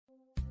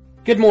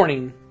Good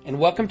morning, and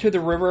welcome to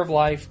the River of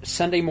Life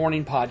Sunday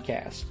Morning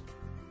Podcast.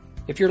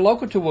 If you're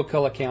local to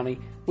Wakulla County,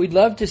 we'd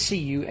love to see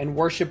you and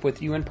worship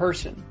with you in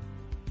person.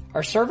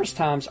 Our service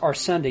times are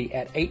Sunday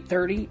at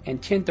 8:30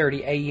 and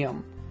 10:30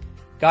 a.m.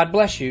 God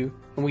bless you,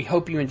 and we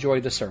hope you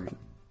enjoy the sermon.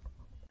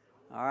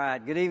 All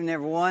right, good evening,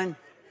 everyone.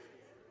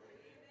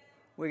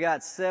 We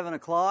got 7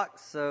 o'clock,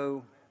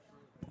 so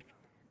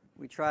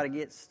we try to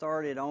get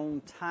started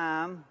on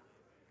time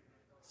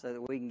so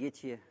that we can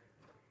get you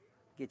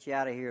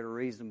out of here at a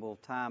reasonable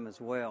time as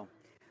well.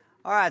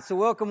 All right, so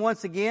welcome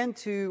once again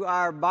to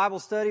our Bible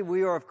study.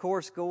 We are, of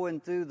course,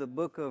 going through the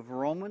book of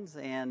Romans,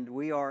 and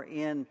we are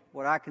in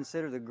what I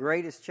consider the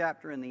greatest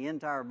chapter in the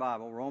entire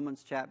Bible,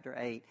 Romans chapter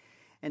 8.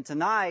 And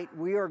tonight,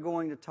 we are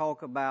going to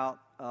talk about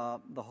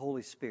the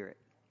Holy Spirit,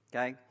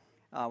 okay?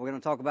 We're going to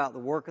talk about the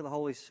work of the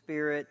Holy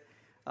Spirit,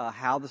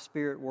 how the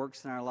Spirit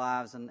works in our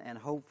lives, and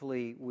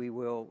hopefully we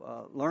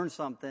will learn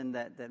something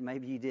that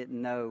maybe you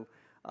didn't know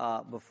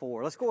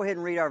before. Let's go ahead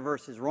and read our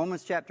verses.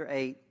 Romans chapter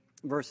 8,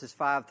 verses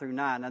 5 through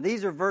 9. Now,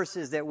 these are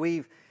verses that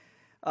we've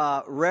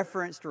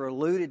referenced or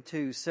alluded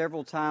to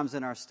several times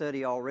in our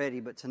study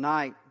already, but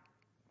tonight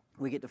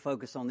we get to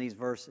focus on these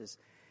verses.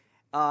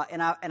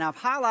 And I've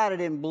highlighted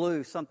in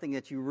blue something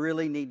that you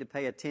really need to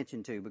pay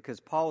attention to,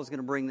 because Paul is going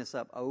to bring this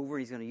up over.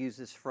 He's going to use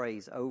this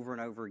phrase over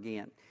and over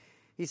again.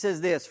 He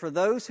says this: "For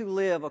those who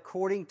live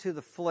according to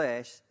the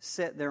flesh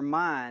set their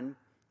mind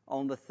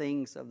on the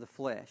things of the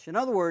flesh." In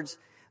other words,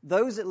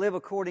 those that live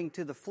according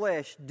to the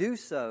flesh do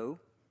so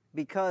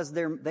because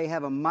they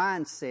have a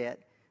mindset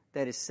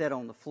that is set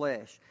on the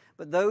flesh.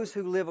 But those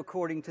who live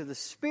according to the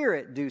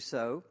Spirit do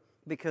so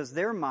because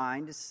their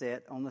mind is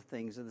set on the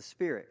things of the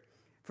Spirit.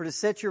 For to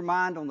set your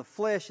mind on the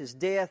flesh is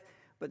death,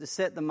 but to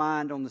set the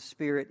mind on the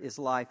Spirit is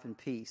life and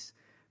peace.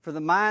 For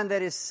the mind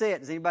that is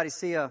set, does anybody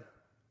see a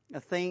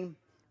theme?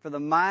 For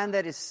the mind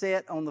that is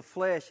set on the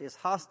flesh is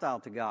hostile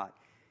to God.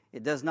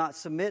 It does not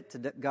submit to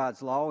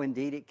God's law.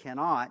 Indeed, it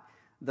cannot.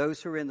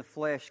 Those who are in the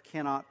flesh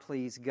cannot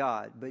please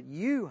God. But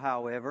you,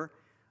 however,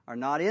 are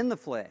not in the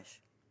flesh,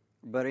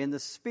 but in the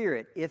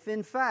Spirit, if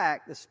in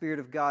fact the Spirit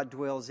of God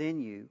dwells in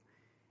you.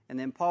 And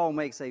then Paul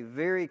makes a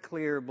very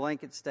clear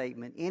blanket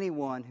statement: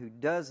 anyone who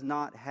does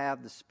not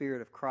have the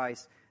Spirit of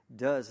Christ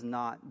does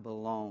not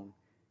belong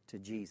to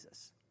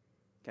Jesus.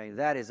 Okay,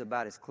 that is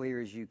about as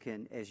clear as you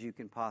can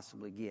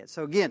possibly get.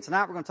 So again,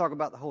 tonight we're going to talk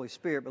about the Holy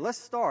Spirit, but let's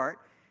start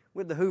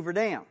with the Hoover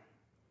Dam.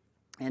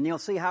 And you'll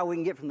see how we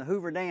can get from the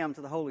Hoover Dam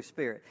to the Holy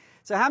Spirit.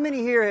 So how many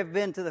here have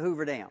been to the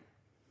Hoover Dam?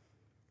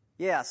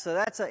 Yeah,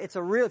 so it's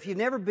a real, if you've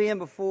never been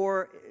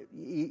before,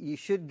 you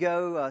should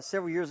go.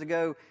 Several years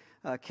ago,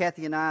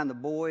 Kathy and I and the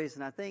boys,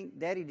 and I think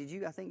Daddy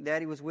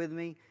was with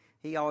me.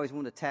 He always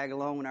wanted to tag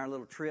along in our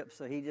little trip,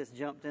 so he just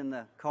jumped in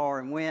the car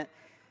and went.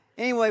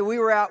 Anyway, we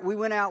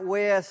went out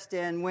west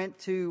and went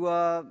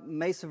to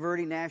Mesa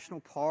Verde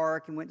National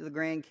Park and went to the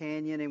Grand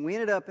Canyon, and we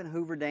ended up in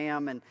Hoover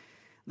Dam. And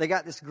they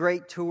got this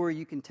great tour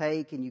you can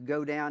take, and you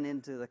go down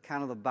into the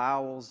kind of the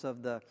bowels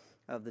of the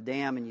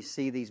dam, and you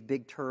see these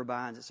big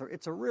turbines.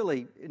 It's a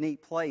really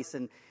neat place,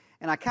 and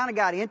I kind of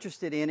got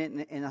interested in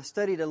it, and I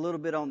studied a little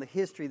bit on the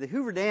history. The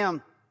Hoover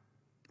Dam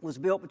was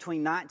built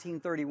between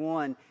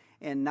 1931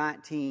 and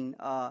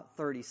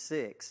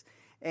 1936,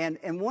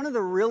 and one of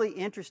the really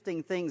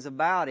interesting things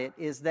about it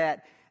is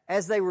that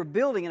as they were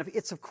building, and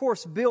it's of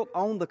course built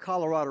on the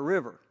Colorado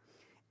River,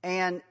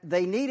 and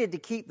they needed to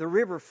keep the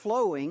river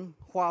flowing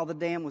while the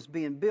dam was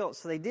being built.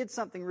 So they did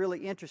something really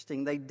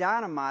interesting. They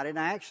dynamited, and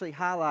I actually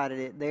highlighted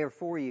it there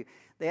for you.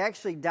 They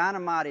actually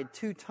dynamited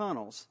 2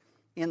 tunnels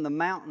in the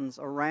mountains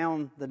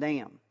around the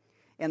dam.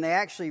 And they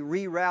actually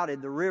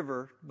rerouted the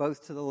river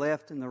both to the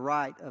left and the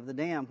right of the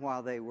dam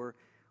while they were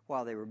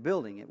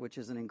building it, which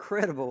is an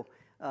incredible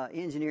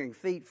engineering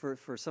feat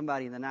for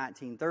somebody in the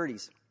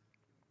 1930s.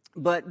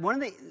 But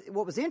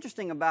what was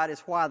interesting about it is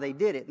why they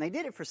did it. And they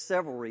did it for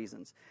several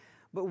reasons.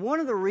 But one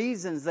of the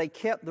reasons they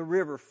kept the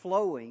river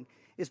flowing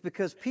is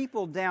because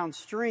people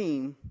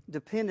downstream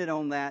depended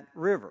on that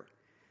river.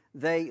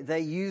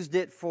 They used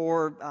it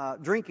for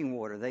drinking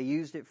water. They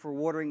used it for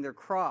watering their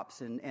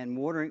crops and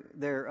watering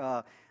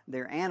their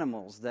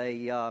animals.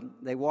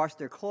 They washed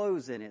their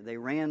clothes in it. They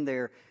ran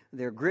their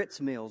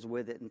grits mills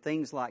with it and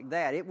things like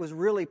that. It was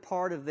really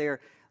part of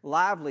their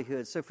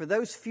livelihood. So for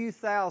those few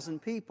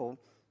thousand people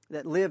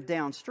that lived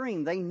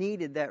downstream, they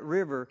needed that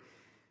river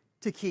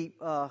to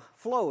keep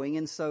flowing,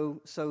 and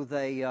so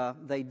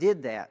they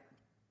did that.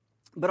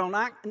 But on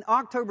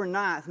October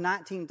 9th,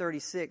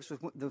 1936, was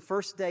the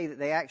first day that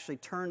they actually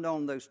turned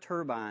on those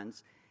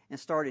turbines and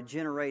started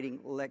generating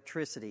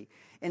electricity.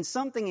 And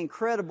something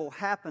incredible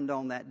happened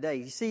on that day.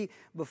 You see,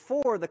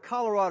 before, the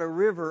Colorado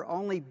River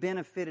only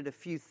benefited a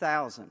few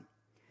thousand.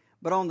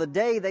 But on the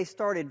day they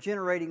started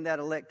generating that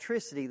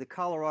electricity, the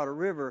Colorado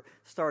River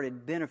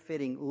started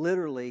benefiting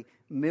literally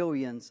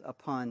millions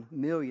upon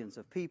millions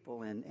of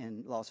people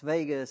in Las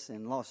Vegas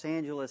and Los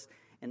Angeles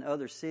and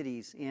other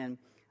cities in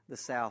the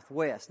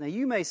Southwest. Now,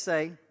 you may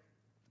say,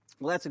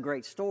 well, that's a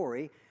great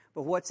story,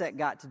 but what's that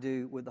got to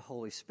do with the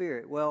Holy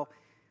Spirit? Well,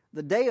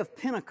 the day of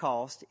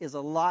Pentecost is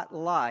a lot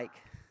like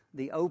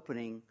the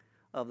opening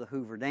of the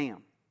Hoover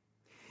Dam.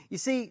 You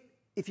see,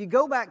 if you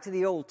go back to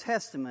the Old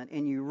Testament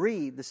and you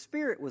read, the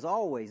Spirit was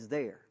always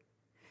there.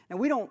 Now,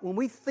 when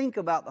we think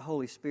about the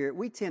Holy Spirit,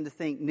 we tend to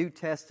think New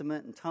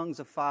Testament and tongues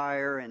of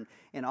fire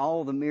and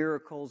all the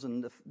miracles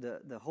and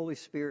the Holy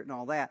Spirit and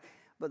all that.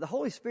 But the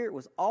Holy Spirit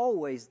was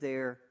always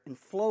there and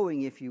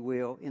flowing, if you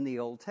will, in the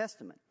Old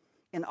Testament.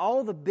 And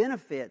all the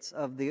benefits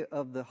of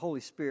the Holy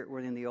Spirit were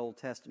in the Old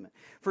Testament.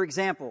 For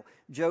example,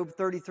 Job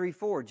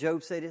 33:4,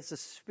 Job said, "It's the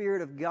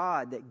Spirit of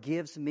God that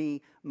gives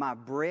me my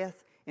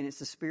breath, and it's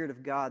the Spirit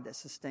of God that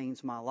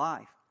sustains my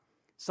life."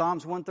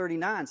 Psalms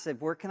 139 said,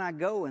 "Where can I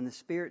go and the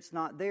Spirit's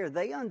not there?"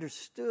 They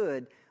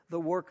understood the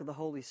work of the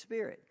Holy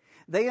Spirit.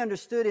 They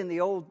understood in the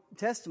Old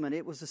Testament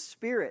it was the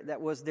Spirit that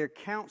was their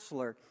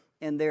counselor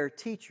and their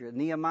teacher,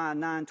 Nehemiah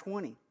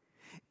 9:20.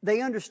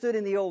 They understood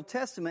in the Old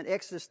Testament,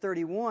 Exodus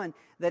 31,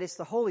 that it's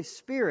the Holy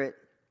Spirit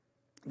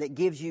that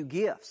gives you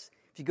gifts.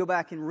 If you go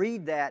back and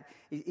read that,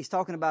 he's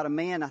talking about a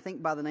man, I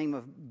think by the name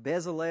of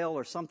Bezalel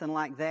or something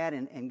like that,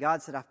 and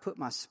God said, "I've put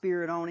my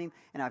Spirit on him,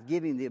 and I've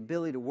given him the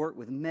ability to work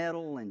with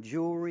metal and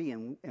jewelry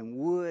and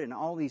wood and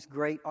all these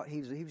great,"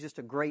 he was just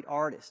a great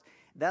artist.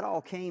 That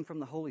all came from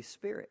the Holy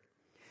Spirit.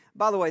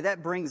 By the way,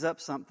 that brings up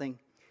something.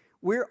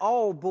 We're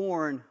all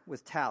born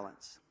with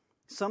talents.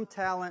 Some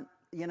talent,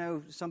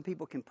 some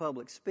people can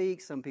public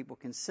speak, some people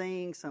can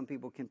sing, some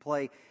people can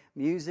play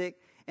music.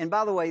 And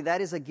by the way,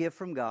 that is a gift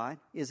from God,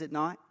 is it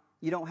not?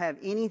 You don't have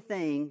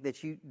anything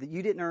that you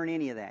didn't earn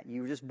any of that.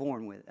 You were just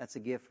born with it. That's a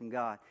gift from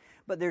God.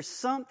 But there's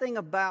something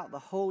about the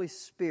Holy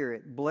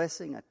Spirit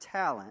blessing a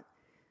talent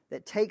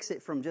that takes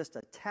it from just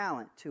a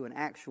talent to an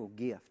actual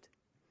gift.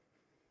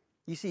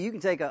 You see, you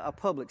can take a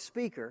public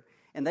speaker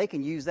and they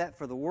can use that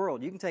for the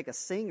world. You can take a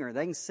singer,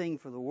 they can sing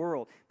for the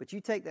world. But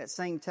you take that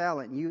same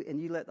talent and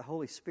you let the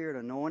Holy Spirit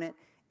anoint it,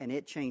 and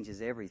it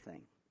changes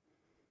everything.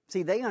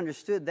 See, they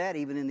understood that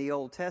even in the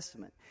Old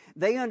Testament.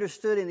 They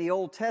understood in the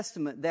Old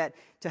Testament that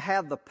to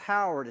have the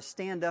power to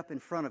stand up in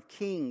front of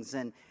kings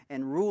and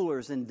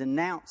rulers and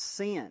denounce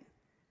sin,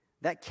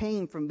 that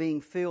came from being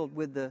filled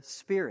with the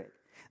Spirit.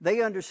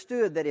 They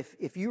understood that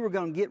if you were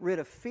going to get rid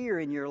of fear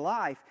in your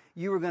life,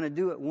 you were going to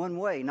do it one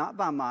way, not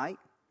by might,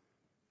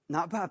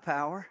 not by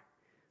power,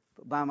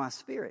 but by my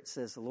Spirit,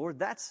 says the Lord.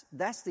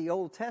 That's the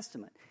Old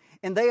Testament.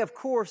 And they, of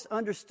course,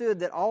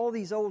 understood that all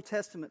these Old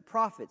Testament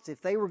prophets,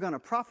 if they were going to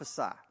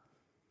prophesy,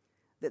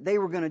 that they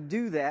were going to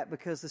do that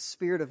because the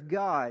Spirit of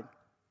God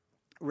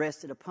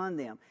rested upon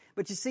them.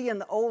 But you see, in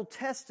the Old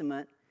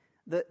Testament,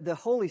 the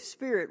Holy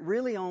Spirit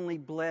really only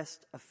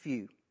blessed a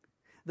few.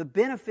 The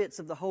benefits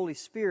of the Holy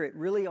Spirit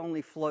really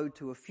only flowed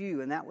to a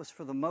few, and that was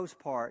for the most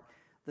part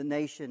the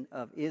nation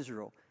of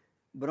Israel.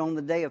 But on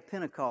the day of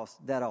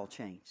Pentecost, that all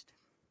changed.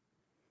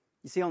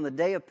 You see, on the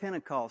day of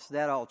Pentecost,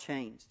 that all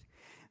changed.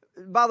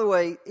 By the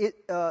way,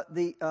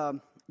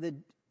 the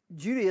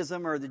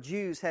Judaism or the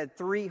Jews had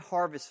 3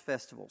 harvest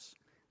festivals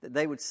that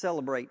they would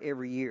celebrate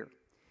every year.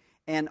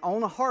 And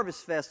on a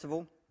harvest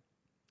festival,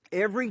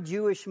 every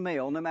Jewish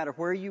male, no matter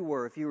where you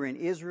were, if you were in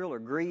Israel or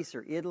Greece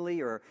or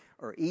Italy or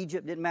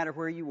Egypt, didn't matter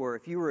where you were,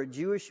 if you were a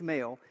Jewish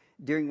male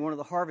during one of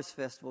the harvest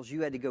festivals,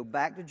 you had to go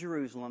back to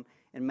Jerusalem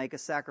and make a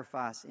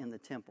sacrifice in the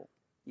temple.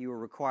 You were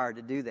required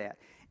to do that.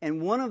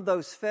 And one of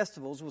those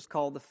festivals was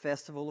called the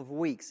Festival of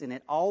Weeks, and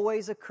it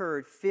always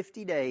occurred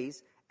 50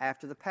 days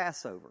after the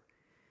Passover.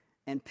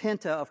 And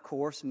Penta, of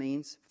course,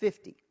 means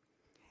 50.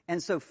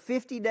 And so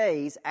 50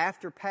 days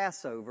after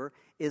Passover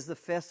is the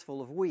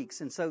Festival of Weeks.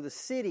 And so the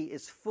city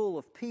is full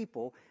of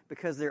people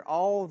because they're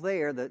all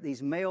there.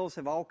 These males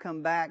have all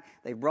come back.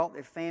 They've brought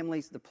their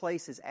families. The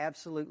place is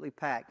absolutely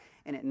packed.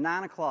 And at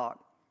 9 o'clock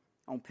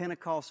on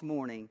Pentecost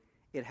morning,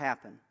 it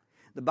happened.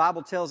 The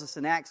Bible tells us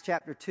in Acts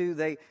chapter 2,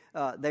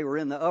 they were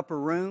in the upper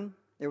room.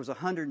 There was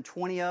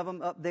 120 of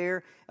them up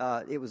there.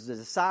 It was the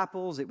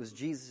disciples. It was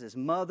Jesus'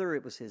 mother.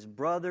 It was his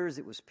brothers.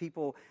 It was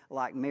people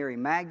like Mary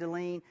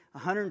Magdalene.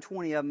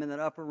 120 of them in that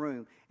upper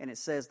room. And it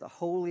says the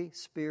Holy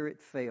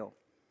Spirit fell.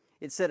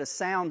 It said a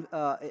sound,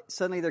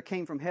 suddenly there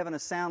came from heaven a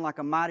sound like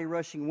a mighty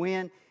rushing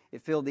wind.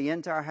 It filled the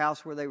entire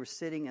house where they were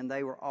sitting, and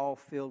they were all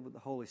filled with the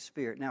Holy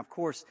Spirit. Now, of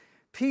course,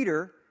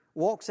 Peter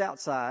walks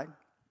outside,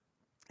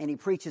 and he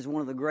preaches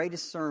one of the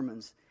greatest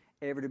sermons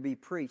ever to be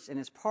preached. And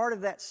as part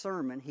of that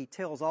sermon, he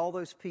tells all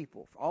those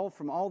people,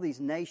 from all these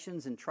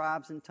nations and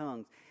tribes and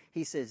tongues,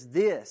 he says,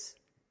 this,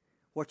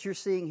 what you're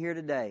seeing here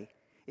today,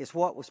 is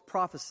what was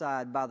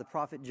prophesied by the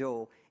prophet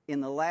Joel. In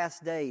the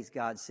last days,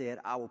 God said,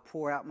 I will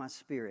pour out my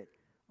Spirit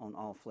on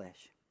all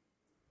flesh.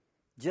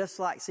 Just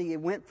like, see,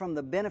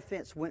 the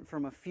benefits went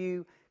from a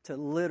few to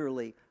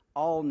literally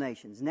all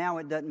nations. Now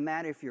it doesn't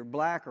matter if you're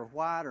black or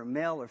white or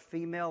male or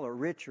female or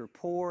rich or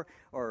poor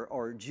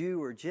or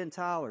Jew or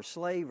Gentile or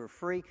slave or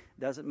free.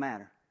 Doesn't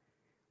matter.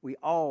 We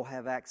all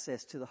have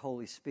access to the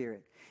Holy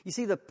Spirit. You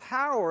see, the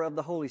power of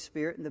the Holy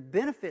Spirit and the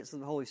benefits of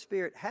the Holy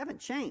Spirit haven't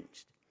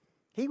changed.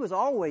 He was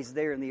always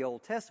there in the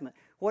Old Testament.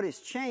 What has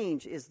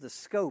changed is the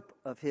scope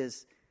of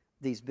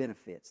these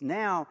benefits.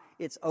 Now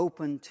it's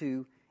open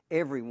to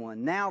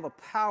everyone. Now the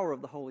power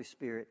of the Holy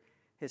Spirit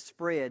has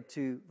spread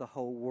to the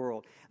whole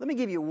world. Let me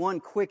give you one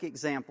quick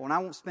example, and I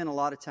won't spend a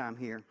lot of time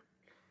here.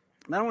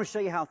 But I want to show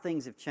you how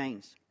things have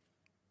changed.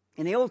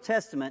 In the Old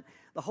Testament,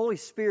 the Holy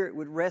Spirit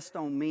would rest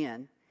on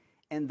men,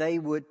 and they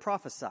would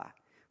prophesy.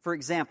 For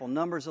example,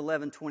 Numbers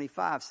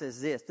 11:25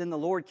 says this, "Then the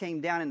Lord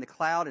came down in the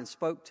cloud and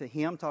spoke to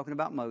him," talking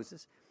about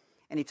Moses,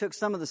 "and he took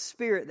some of the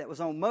Spirit that was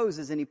on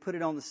Moses and he put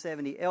it on the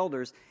 70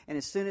 elders, and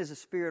as soon as the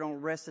Spirit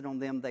rested on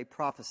them, they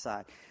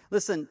prophesied."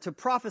 Listen, to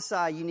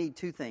prophesy, you need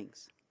two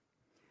things.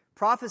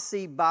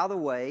 Prophecy, by the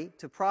way,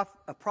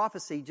 a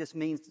prophecy just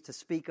means to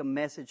speak a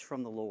message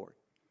from the Lord.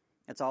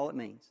 That's all it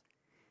means.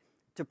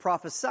 To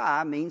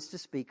prophesy means to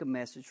speak a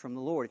message from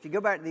the Lord. If you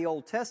go back to the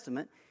Old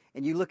Testament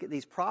and you look at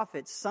these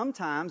prophets,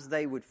 sometimes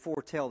they would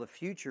foretell the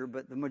future,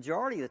 but the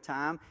majority of the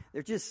time,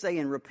 they're just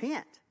saying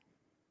repent,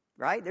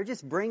 right? They're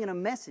just bringing a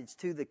message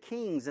to the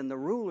kings and the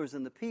rulers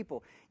and the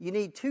people. You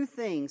need two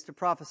things to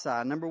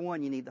prophesy. Number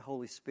one, you need the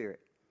Holy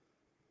Spirit.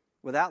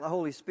 Without the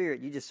Holy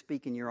Spirit, you just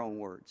speak in your own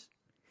words.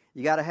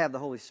 You got to have the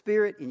Holy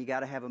Spirit, and you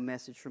got to have a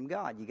message from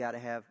God. You got to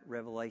have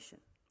revelation.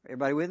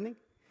 Everybody with me?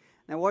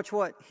 Now watch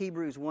what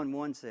Hebrews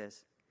 1:1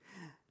 says.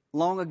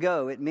 "Long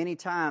ago, at many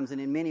times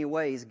and in many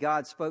ways,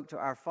 God spoke to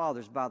our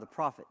fathers by the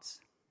prophets."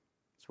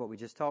 That's what we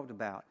just talked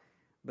about.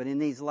 "But in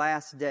these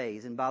last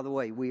days," and by the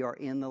way, we are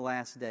in the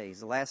last days.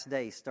 The last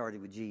days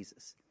started with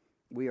Jesus.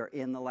 We are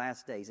in the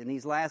last days. In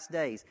these last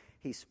days,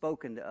 He's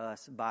spoken to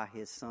us by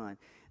His Son.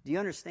 Do you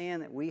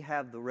understand that we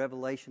have the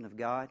revelation of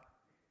God?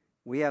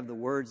 We have the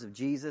words of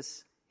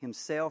Jesus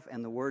Himself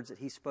and the words that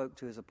He spoke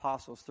to His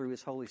apostles through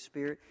His Holy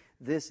Spirit.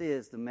 This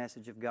is the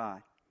message of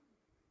God.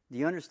 Do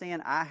you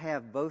understand? I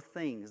have both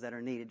things that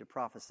are needed to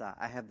prophesy.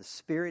 I have the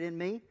Spirit in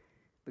me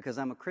because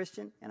I'm a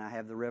Christian, and I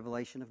have the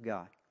revelation of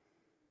God.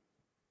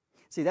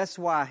 See, that's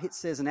why it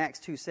says in Acts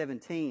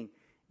 2:17,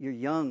 your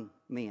young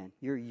men,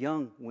 your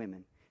young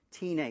women,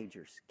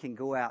 teenagers can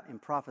go out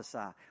and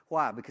prophesy.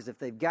 Why? Because if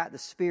they've got the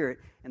Spirit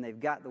and they've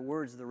got the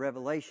words of the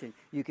revelation,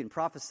 you can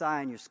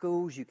prophesy in your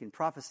schools, you can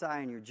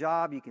prophesy in your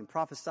job, you can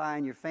prophesy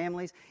in your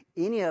families.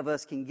 Any of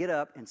us can get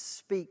up and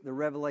speak the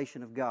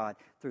revelation of God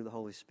through the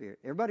Holy Spirit.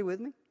 Everybody with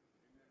me?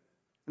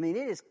 I mean,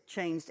 it has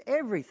changed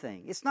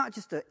everything. It's not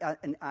just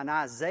an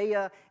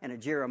Isaiah and a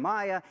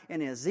Jeremiah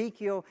and an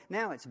Ezekiel.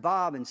 Now it's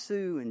Bob and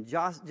Sue and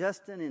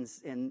Justin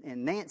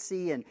and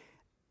Nancy, and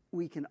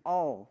we can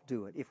all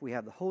do it if we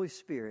have the Holy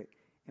Spirit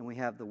and we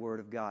have the Word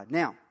of God.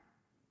 Now,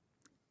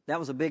 that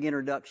was a big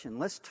introduction.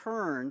 Let's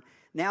turn.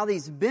 Now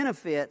these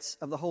benefits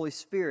of the Holy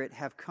Spirit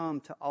have come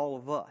to all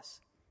of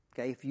us.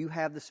 Okay, if you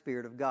have the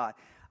Spirit of God.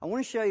 I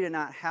want to show you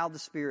tonight how the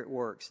Spirit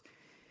works.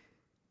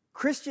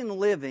 Christian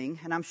living,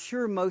 and I'm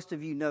sure most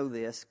of you know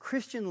this,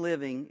 Christian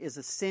living is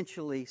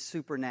essentially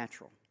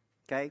supernatural.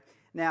 Okay?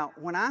 Now,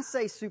 when I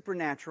say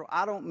supernatural,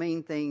 I don't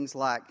mean things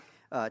like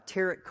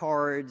tarot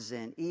cards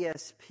and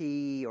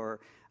ESP or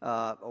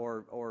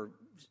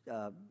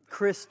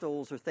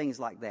crystals or things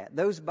like that.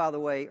 Those, by the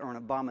way, are an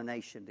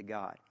abomination to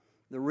God.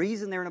 The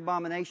reason they're an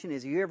abomination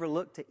is if you ever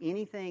look to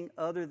anything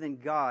other than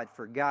God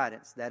for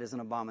guidance, that is an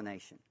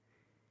abomination.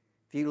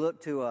 If you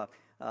look to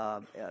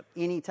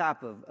any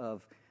type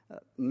of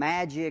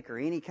magic or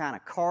any kind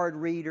of card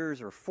readers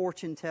or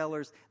fortune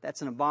tellers,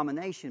 that's an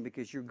abomination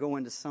because you're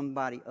going to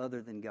somebody other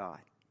than God.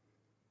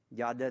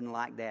 God doesn't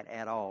like that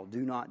at all. Do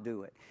not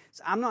do it.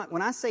 So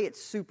when I say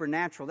it's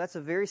supernatural, that's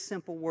a very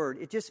simple word.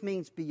 It just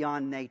means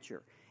beyond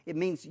nature. It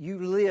means you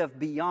live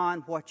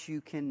beyond what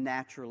you can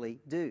naturally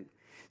do.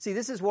 See,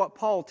 this is what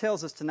Paul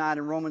tells us tonight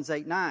in Romans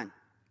 8:9.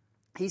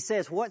 He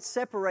says, what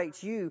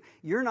separates you,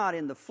 you're not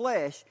in the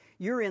flesh,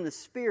 you're in the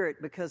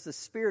Spirit because the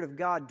Spirit of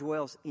God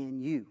dwells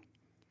in you.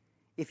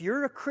 If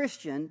you're a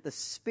Christian, the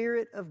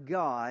Spirit of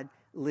God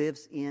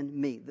lives in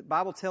me. The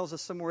Bible tells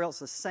us somewhere else,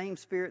 the same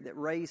Spirit that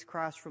raised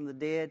Christ from the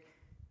dead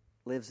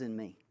lives in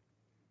me.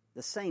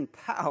 The same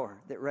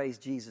power that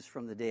raised Jesus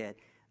from the dead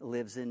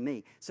lives in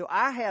me. So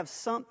I have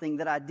something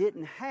that I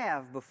didn't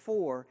have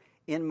before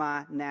in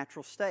my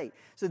natural state.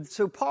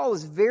 So Paul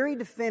is very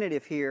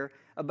definitive here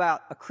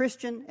about a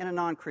Christian and a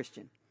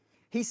non-Christian.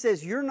 He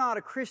says you're not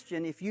a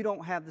Christian if you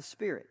don't have the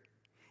Spirit.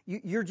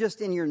 You're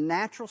just in your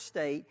natural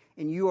state,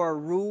 and you are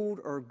ruled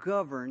or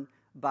governed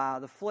by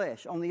the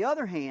flesh. On the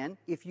other hand,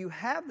 if you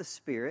have the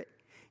Spirit,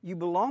 you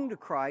belong to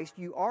Christ,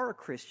 you are a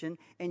Christian,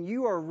 and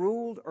you are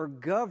ruled or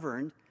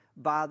governed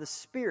by the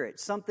Spirit,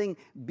 something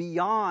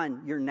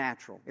beyond your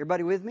natural.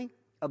 Everybody with me?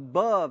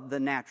 Above the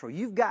natural.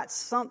 You've got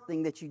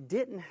something that you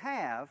didn't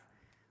have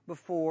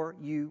before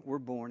you were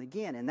born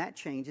again, and that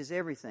changes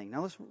everything.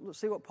 Now let's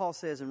see what Paul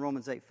says in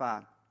Romans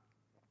 8:5.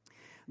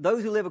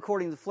 Those who live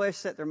according to the flesh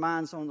set their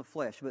minds on the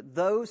flesh, but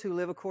those who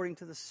live according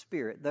to the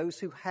Spirit, those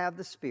who have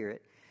the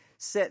Spirit,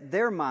 set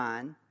their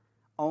mind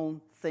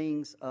on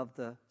things of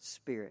the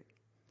Spirit.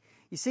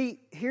 You see,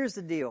 here's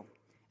the deal,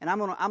 and I'm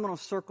going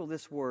to circle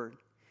this word.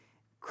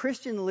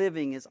 Christian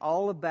living is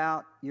all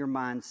about your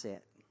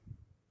mindset.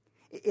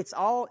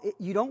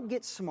 You don't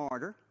get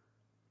smarter.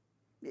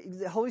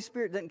 The Holy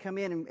Spirit doesn't come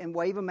in and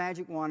wave a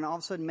magic wand and all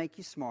of a sudden make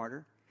you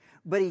smarter.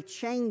 But He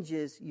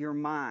changes your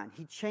mind.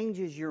 He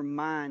changes your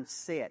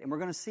mindset. And we're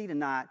going to see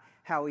tonight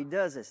how he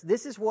does this.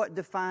 This is what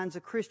defines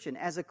a Christian.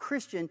 As a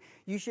Christian,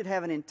 you should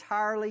have an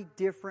entirely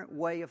different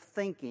way of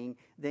thinking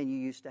than you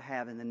used to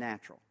have in the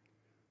natural.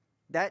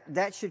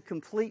 That should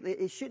completely,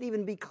 it shouldn't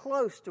even be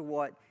close to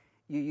what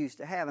you used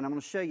to have. And I'm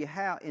going to show you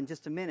how, in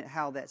just a minute,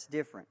 how that's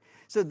different.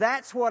 So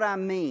that's what I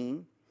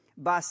mean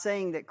by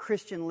saying that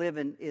Christian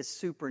living is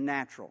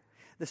supernatural.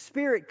 The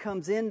Spirit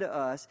comes into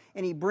us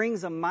and He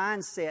brings a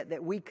mindset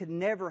that we could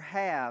never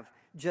have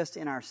just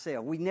in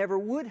ourselves. We never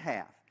would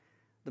have.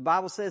 The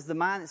Bible says the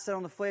mind that's set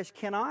on the flesh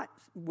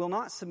will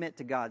not submit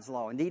to God's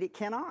law. Indeed, it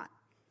cannot.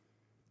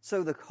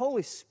 So the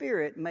Holy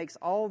Spirit makes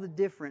all the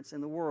difference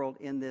in the world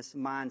in this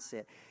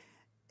mindset.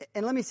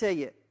 And let me tell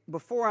you,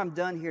 before I'm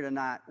done here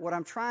tonight, what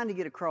I'm trying to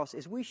get across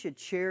is we should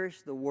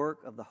cherish the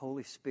work of the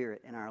Holy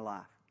Spirit in our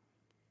life.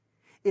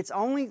 It's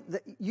only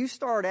that you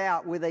start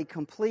out with a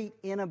complete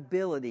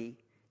inability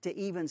to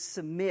even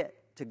submit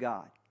to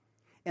God.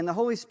 And the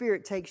Holy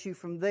Spirit takes you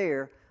from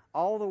there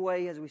all the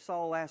way, as we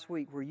saw last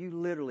week, where you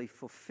literally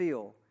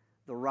fulfill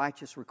the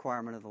righteous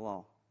requirement of the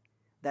law.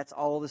 That's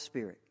all the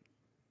Spirit.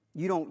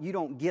 You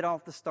don't get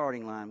off the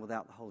starting line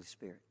without the Holy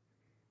Spirit.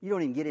 You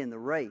don't even get in the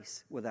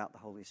race without the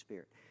Holy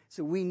Spirit.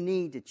 So we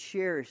need to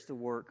cherish the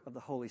work of the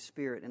Holy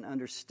Spirit and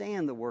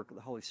understand the work of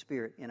the Holy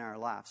Spirit in our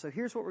life. So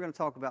here's what we're going to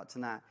talk about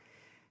tonight.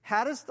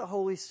 How does the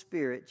Holy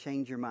Spirit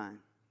change your mind?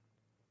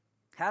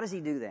 How does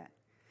He do that?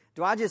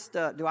 Do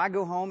I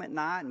go home at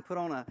night and put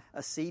on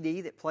a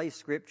CD that plays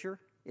Scripture?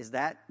 Is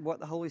that what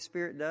the Holy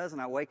Spirit does?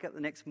 And I wake up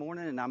the next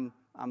morning and I'm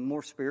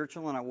more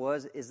spiritual than I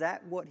was? Is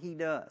that what He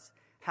does?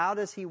 How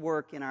does He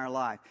work in our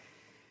life?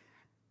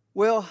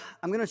 Well,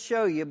 I'm going to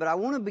show you, but I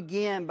want to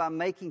begin by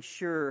making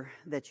sure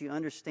that you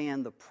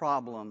understand the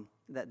problem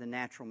that the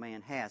natural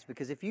man has.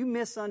 Because if you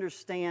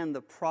misunderstand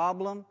the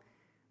problem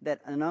that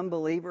an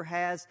unbeliever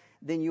has,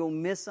 then you'll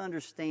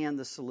misunderstand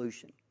the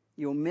solution.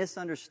 You'll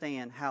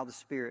misunderstand how the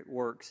Spirit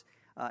works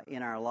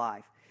in our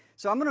life.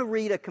 So I'm going to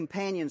read a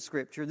companion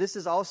scripture. This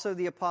is also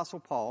the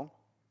Apostle Paul.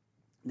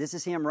 This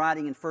is him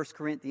writing in 1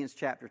 Corinthians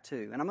chapter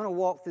 2. And I'm going to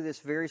walk through this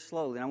very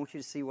slowly, and I want you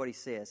to see what he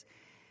says.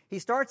 He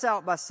starts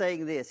out by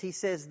saying this. He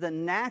says, the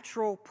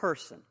natural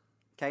person.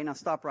 Okay, now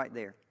stop right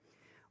there.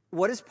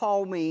 What does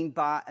Paul mean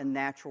by a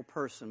natural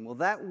person? Well,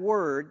 that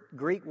word,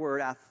 Greek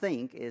word, I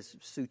think, is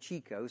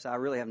psychikos. I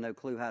really have no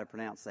clue how to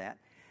pronounce that.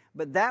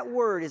 But that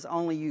word is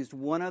only used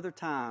one other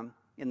time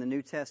in the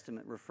New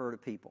Testament to refer to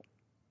people.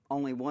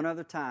 Only one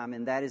other time,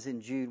 and that is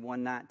in Jude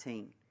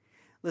 1:19.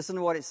 Listen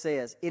to what it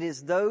says. It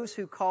is those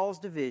who cause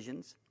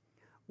divisions,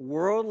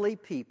 worldly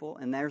people,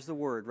 and there's the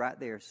word right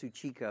there,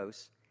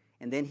 psychikos,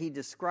 and then he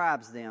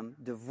describes them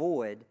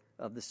devoid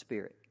of the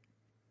Spirit.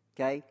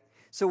 Okay?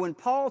 So when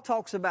Paul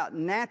talks about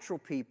natural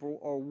people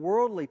or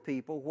worldly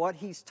people, what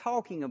he's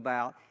talking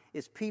about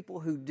is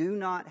people who do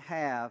not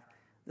have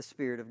the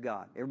Spirit of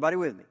God. Everybody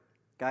with me?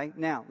 Okay?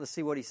 Now, let's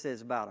see what he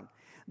says about them.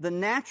 The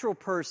natural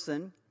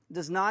person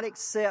does not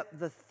accept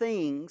the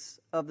things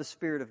of the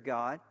Spirit of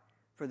God,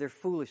 for their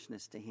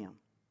foolishness to him.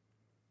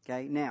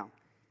 Okay? Now,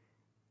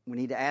 we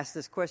need to ask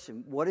this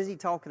question. What is he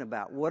talking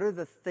about? What are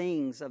the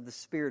things of the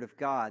Spirit of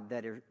God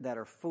that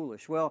are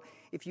foolish? Well,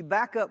 if you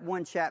back up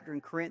one chapter in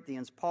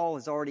Corinthians, Paul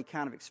has already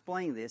kind of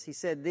explained this. He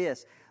said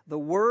this, the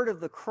word of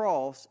the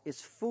cross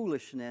is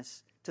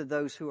foolishness to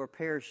those who are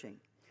perishing.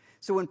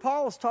 So when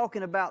Paul is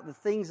talking about the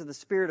things of the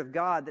Spirit of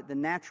God that the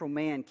natural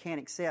man can't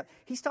accept,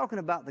 he's talking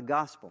about the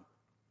gospel.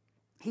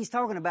 He's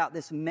talking about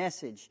this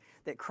message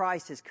that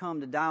Christ has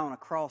come to die on a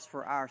cross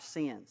for our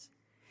sins.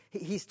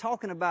 He's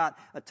talking about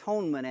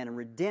atonement and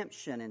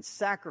redemption and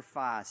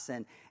sacrifice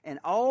and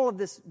all of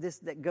this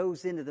that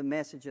goes into the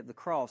message of the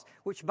cross,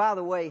 which, by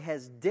the way,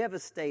 has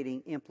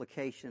devastating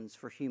implications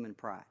for human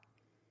pride.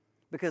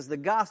 Because the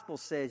gospel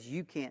says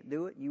you can't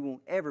do it. You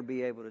won't ever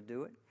be able to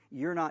do it.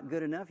 You're not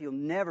good enough. You'll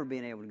never be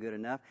able to good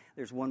enough.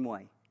 There's one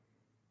way,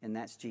 and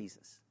that's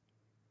Jesus.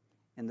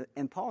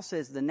 And Paul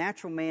says the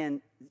natural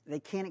man, they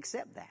can't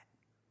accept that.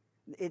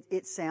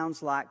 It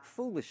sounds like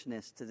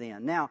foolishness to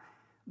them. Now,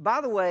 by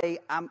the way,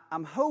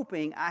 I'm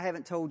hoping I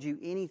haven't told you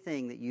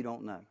anything that you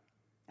don't know.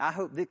 I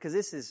hope, because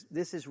this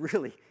is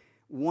really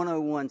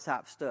 101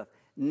 type stuff.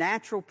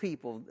 Natural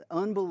people,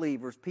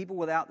 unbelievers, people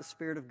without the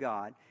Spirit of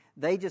God,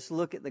 they just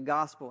look at the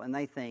gospel and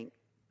they think,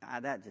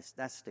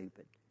 that's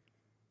stupid.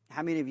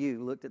 How many of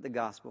you looked at the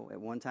gospel at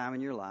one time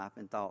in your life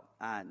and thought,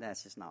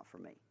 that's just not for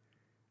me?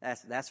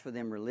 That's for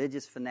them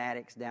religious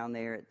fanatics down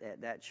there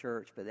at that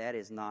church, but that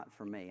is not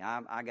for me.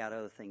 I got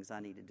other things I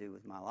need to do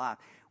with my life.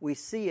 We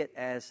see it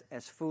as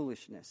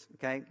foolishness.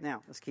 Okay?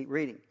 Now, let's keep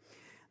reading.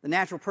 The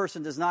natural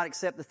person does not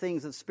accept the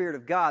things of the Spirit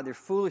of God. They're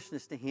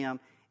foolishness to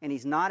him, and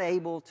he's not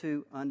able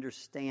to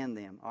understand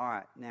them. All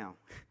right, now,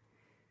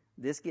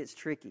 this gets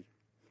tricky.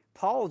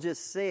 Paul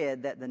just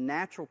said that the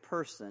natural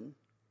person,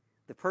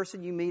 the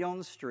person you meet on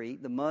the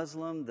street, the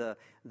Muslim, the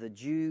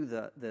Jew,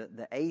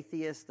 the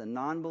atheist, the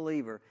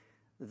non-believer,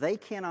 they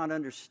cannot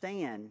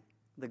understand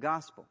the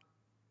gospel.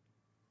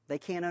 They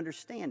can't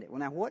understand it. Well,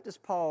 now, what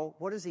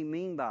does he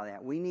mean by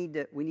that? We need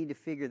to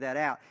figure that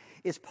out.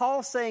 Is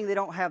Paul saying they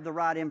don't have the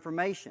right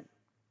information?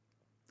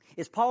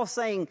 Is Paul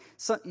saying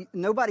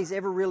nobody's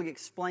ever really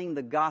explained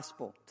the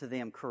gospel to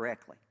them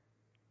correctly?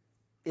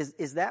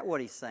 Is that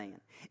what he's saying?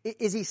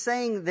 Is he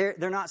saying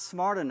they're not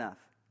smart enough?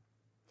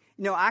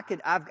 You know,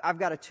 I've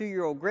got a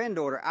 2-year-old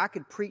granddaughter. I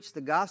could preach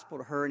the gospel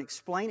to her and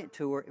explain it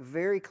to her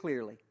very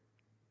clearly.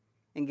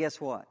 And guess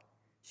what?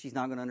 She's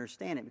not going to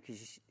understand it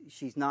because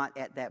she's not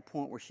at that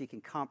point where she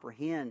can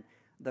comprehend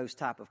those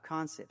type of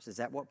concepts. Is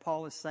that what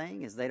Paul is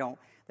saying? Is they don't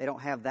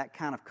have that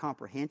kind of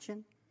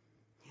comprehension?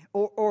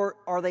 Or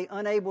are they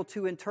unable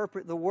to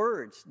interpret the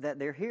words that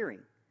they're hearing?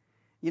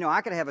 You know,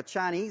 I could have a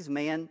Chinese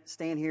man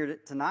stand here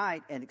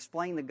tonight and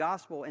explain the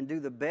gospel and do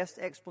the best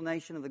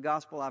explanation of the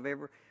gospel I've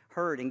ever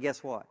heard. And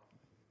guess what?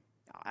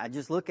 I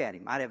just look at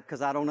him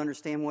because I don't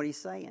understand what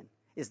he's saying.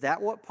 Is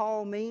that what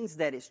Paul means,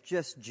 that it's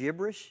just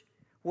gibberish?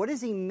 What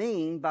does he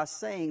mean by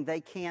saying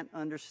they can't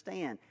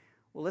understand?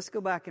 Well, let's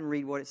go back and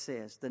read what it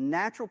says. The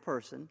natural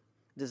person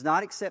does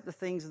not accept the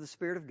things of the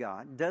Spirit of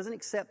God, doesn't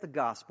accept the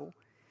gospel.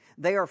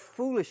 They are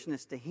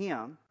foolishness to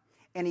him,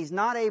 and he's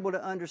not able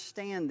to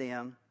understand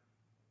them.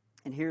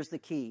 And here's the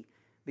key,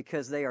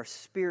 because they are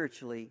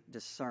spiritually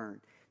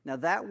discerned. Now,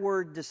 that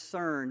word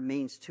discern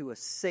means to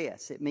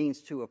assess. It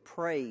means to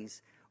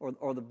appraise,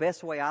 or the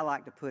best way I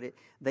like to put it,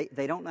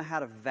 they don't know how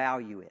to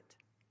value it.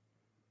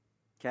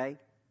 Okay?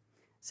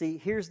 See,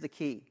 here's the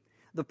key.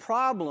 The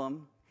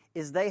problem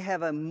is they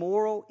have a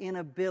moral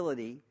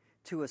inability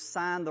to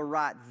assign the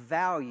right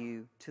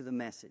value to the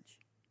message.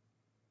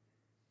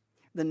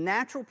 The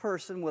natural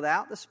person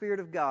without the Spirit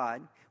of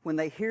God, when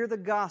they hear the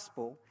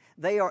gospel,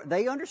 they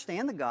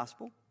understand the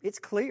gospel. It's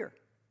clear.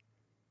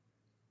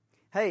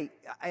 Hey,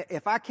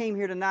 if I came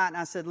here tonight and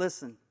I said,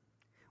 listen,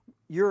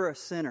 you're a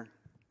sinner.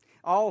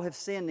 All have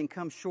sinned and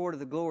come short of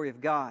the glory of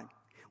God.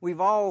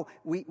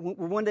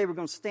 One day we're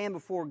going to stand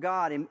before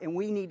God, and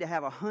we need to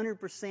have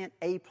 100%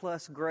 A+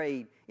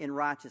 grade in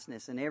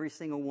righteousness, and every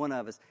single one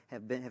of us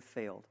have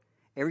failed.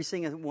 Every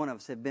single one of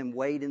us have been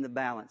weighed in the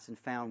balance and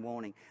found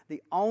wanting.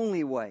 The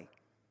only way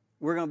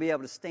we're going to be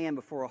able to stand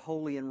before a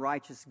holy and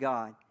righteous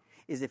God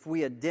is if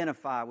we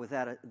identify with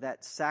that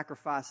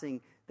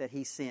sacrificing that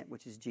He sent,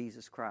 which is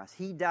Jesus Christ.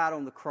 He died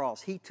on the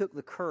cross. He took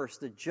the curse,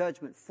 the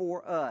judgment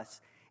for us.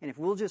 And if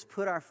we'll just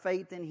put our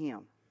faith in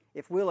Him,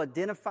 if we'll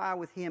identify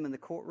with Him in the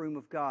courtroom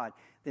of God,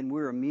 then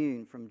we're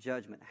immune from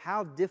judgment.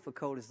 How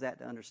difficult is that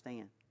to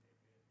understand?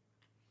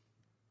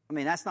 I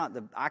mean,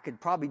 I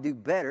could probably do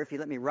better if you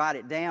let me write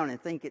it down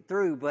and think it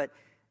through, but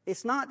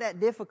it's not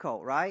that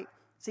difficult, right?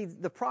 See,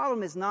 the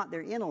problem is not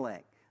their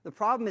intellect. The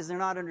problem is they're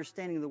not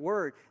understanding the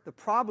Word. The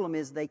problem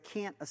is they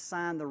can't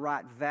assign the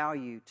right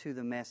value to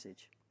the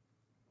message.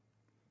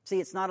 See,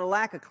 it's not a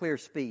lack of clear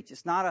speech.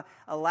 It's not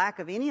a lack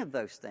of any of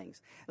those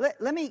things.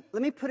 Let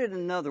me put it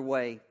another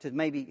way to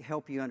maybe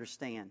help you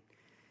understand.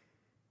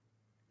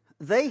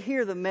 They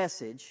hear the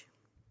message,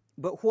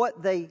 but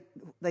what they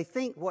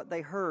think what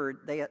they heard,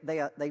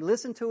 they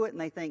listen to it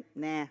and they think,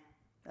 nah,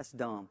 that's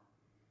dumb.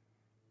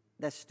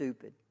 That's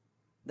stupid.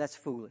 That's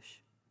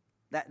foolish.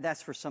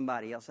 That's for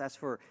somebody else.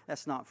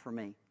 That's not for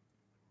me.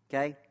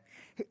 Okay?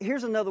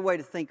 Here's another way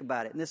to think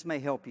about it, and this may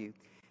help you.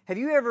 Have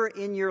you ever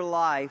in your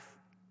life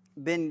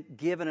been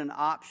given an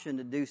option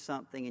to do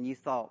something and you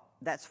thought,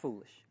 that's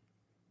foolish?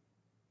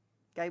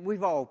 Okay,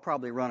 we've all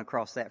probably run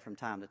across that from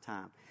time to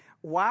time.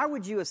 Why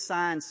would you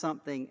assign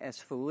something as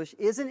foolish?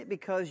 Isn't it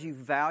because you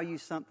value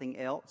something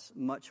else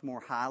much more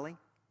highly?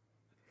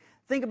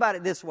 Think about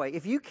it this way.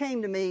 If you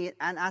came to me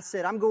and I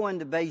said, I'm going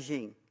to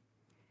Beijing,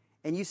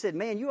 and you said,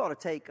 man, you ought to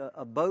take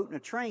a boat and a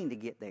train to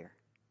get there,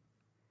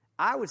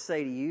 I would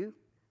say to you,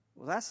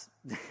 well,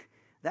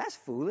 that's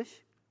foolish.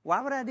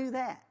 Why would I do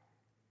that?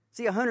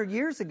 See, 100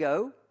 years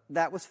ago,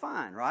 that was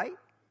fine, right?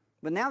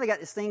 But now they got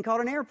this thing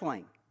called an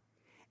airplane.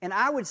 And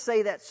I would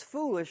say that's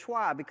foolish.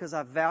 Why? Because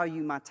I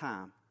value my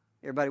time.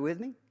 Everybody with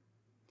me?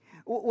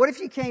 What if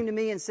you came to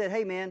me and said,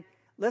 hey, man,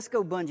 let's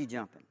go bungee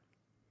jumping?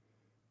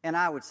 And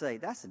I would say,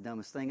 that's the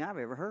dumbest thing I've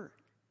ever heard.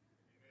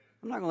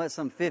 I'm not going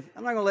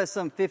to let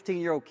some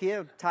 15-year-old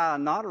kid tie a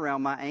knot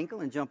around my ankle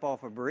and jump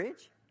off a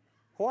bridge.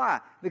 Why?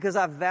 Because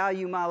I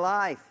value my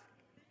life.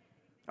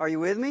 Are you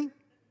with me?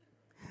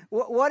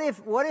 What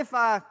if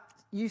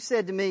you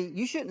said to me,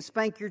 you shouldn't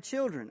spank your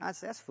children? I'd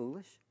say, that's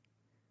foolish.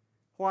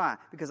 Why?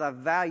 Because I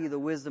value the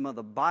wisdom of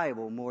the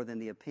Bible more than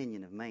the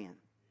opinion of man.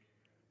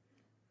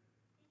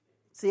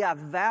 See, I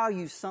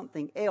value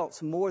something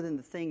else more than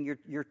the thing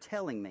you're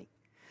telling me.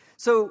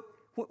 So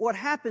what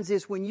happens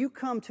is when you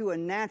come to a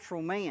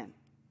natural man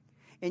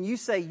and you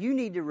say you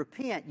need to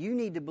repent, you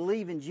need to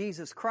believe in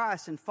Jesus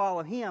Christ and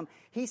follow Him,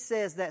 he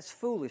says that's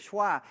foolish.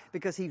 Why?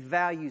 Because he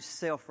values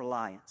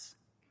self-reliance.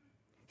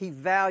 He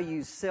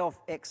values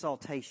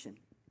self-exaltation.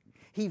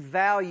 He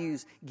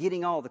values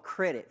getting all the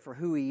credit for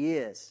who he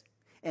is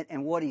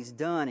and what he's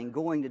done and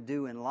going to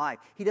do in life.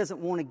 He doesn't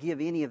want to give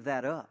any of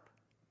that up.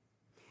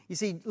 You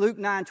see, Luke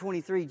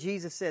 9:23,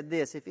 Jesus said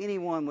this, if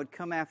anyone would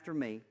come after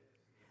me,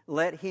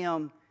 let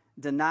him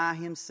deny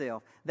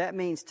himself. That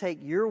means take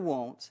your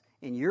wants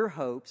and your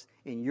hopes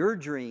and your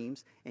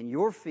dreams and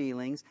your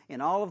feelings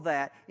and all of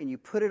that, and you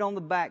put it on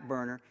the back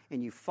burner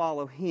and you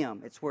follow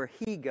Him. It's where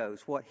He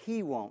goes, what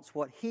He wants,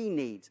 what He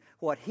needs,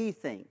 what He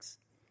thinks.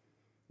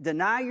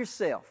 Deny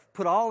yourself.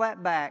 Put all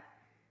that back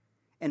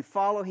and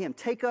follow Him.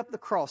 Take up the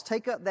cross.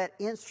 Take up that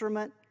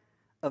instrument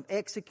of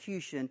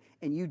execution,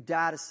 and you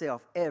die to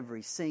self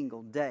every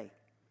single day.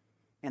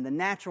 And the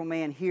natural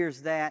man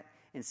hears that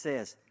and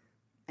says,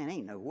 "Man,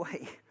 ain't no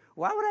way.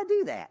 Why would I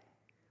do that?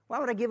 Why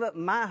would I give up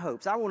my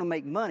hopes? I want to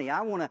make money.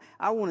 I want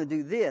to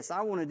do this.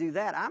 I want to do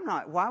that.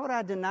 Why would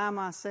I deny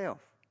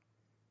myself?"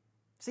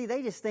 See,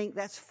 they just think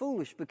that's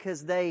foolish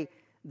because they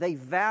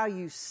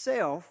value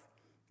self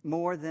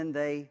more than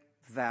they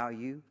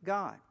value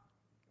God.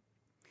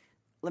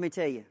 Let me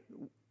tell you,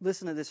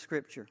 listen to this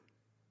scripture.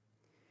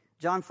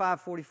 John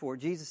 5:44,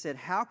 Jesus said,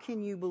 "How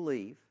can you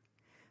believe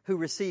who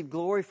receive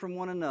glory from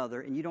one another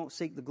and you don't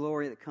seek the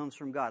glory that comes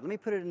from God?" Let me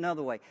put it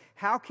another way.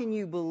 How can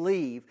you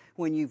believe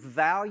when you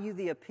value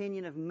the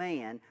opinion of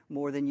man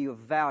more than you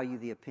value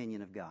the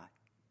opinion of God?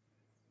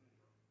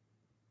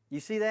 You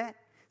see that?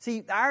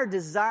 See, our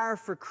desire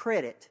for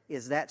credit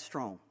is that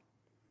strong.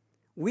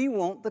 We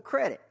want the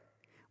credit.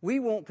 We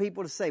want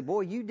people to say,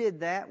 "Boy, you did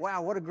that.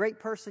 Wow, what a great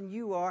person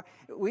you are."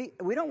 We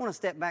don't want to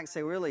step back and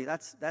say, "Really,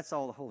 that's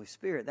all the Holy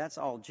Spirit. That's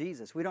all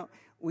Jesus."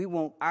 We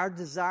want our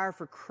desire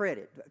for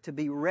credit to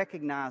be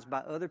recognized by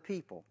other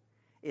people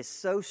is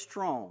so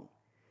strong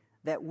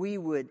that we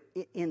would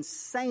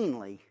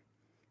insanely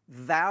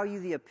value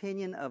the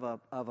opinion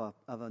of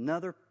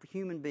another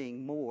human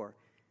being more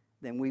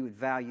than we would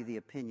value the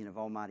opinion of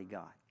Almighty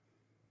God.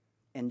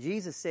 And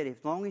Jesus said,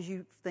 as long as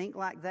you think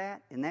like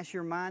that and that's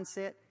your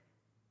mindset,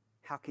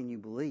 how can you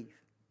believe?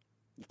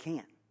 You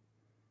can't.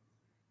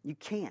 You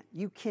can't.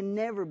 You can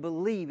never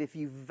believe if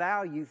you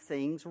value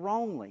things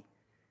wrongly.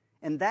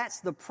 And that's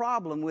the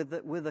problem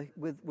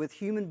with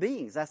human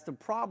beings. That's the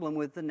problem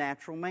with the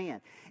natural man.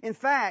 In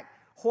fact,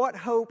 what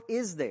hope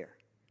is there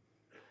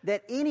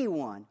that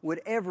anyone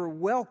would ever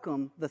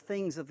welcome the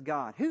things of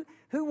God?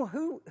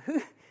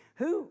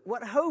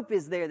 What hope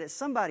is there that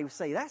somebody would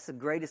say, "That's the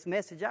greatest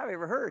message I've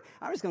ever heard.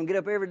 I'm just going to get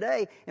up every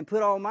day and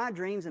put all my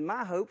dreams and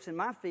my hopes and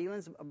my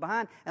feelings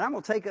behind, and I'm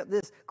going to take up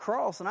this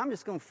cross and I'm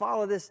just going to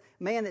follow this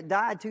man that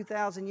died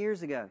 2,000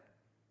 years ago."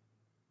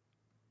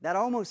 That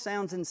almost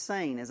sounds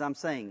insane as I'm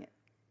saying it.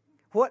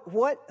 Who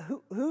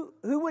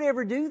would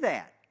ever do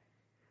that?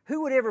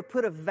 Who would ever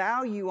put a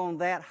value on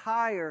that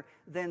higher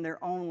than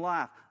their own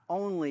life?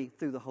 Only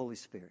through the Holy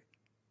Spirit.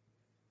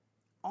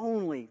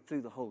 Only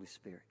through the Holy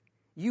Spirit.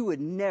 You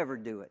would never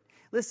do it.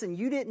 Listen,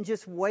 you didn't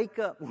just wake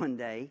up one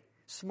day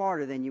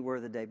smarter than you were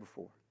the day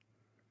before.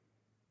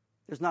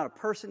 There's not a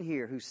person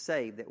here who's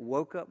saved that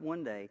woke up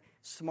one day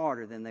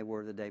smarter than they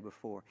were the day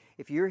before.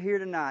 If you're here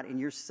tonight and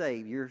you're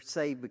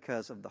saved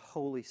because of the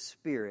Holy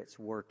Spirit's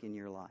work in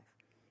your life.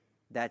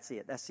 That's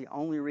it. That's the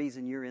only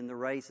reason you're in the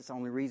race. It's the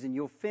only reason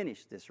you'll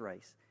finish this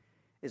race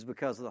is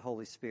because of the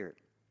Holy Spirit.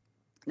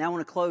 Now I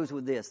want to close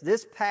with this.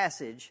 This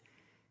passage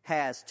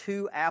has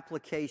two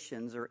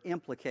applications or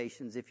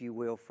implications, if you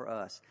will, for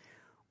us.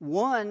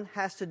 One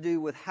has to do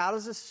with how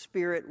does the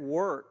Spirit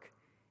work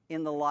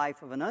in the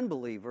life of an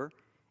unbeliever,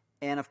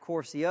 and of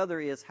course the other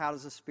is how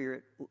does the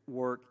Spirit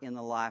work in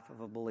the life of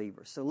a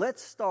believer. So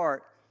let's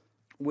start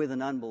with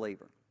an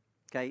unbeliever.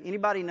 Okay,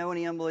 anybody know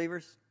any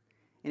unbelievers?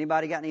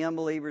 Anybody got any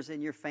unbelievers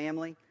in your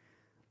family?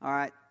 All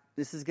right,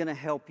 this is going to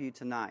help you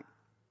tonight.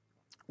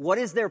 What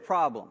is their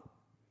problem?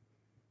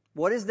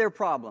 What is their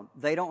problem?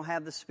 They don't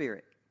have the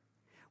Spirit.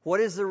 What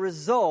is the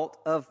result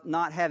of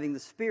not having the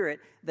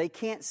Spirit? They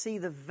can't see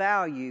the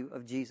value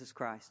of Jesus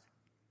Christ.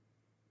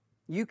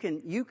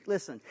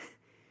 Listen,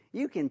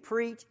 you can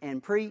preach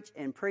and preach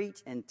and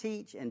preach and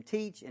teach and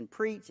teach and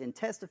preach and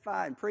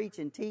testify and preach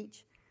and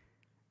teach,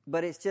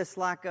 but it's just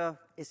like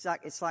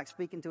it's like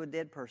speaking to a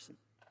dead person.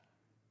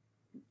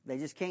 They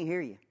just can't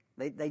hear you.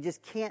 They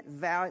just can't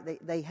value.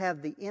 They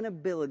have the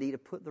inability to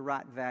put the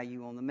right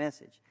value on the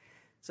message.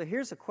 So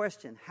here's a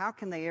question: how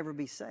can they ever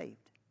be saved?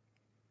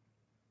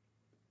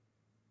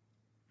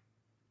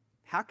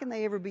 How can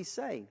they ever be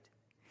saved?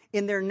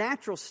 In their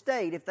natural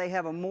state, if they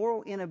have a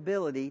moral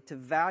inability to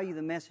value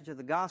the message of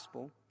the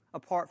gospel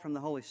apart from the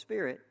Holy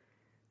Spirit,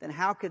 then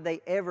how could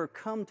they ever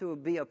come to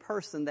be a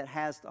person that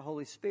has the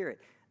Holy Spirit?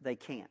 They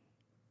can't.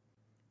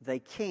 They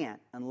can't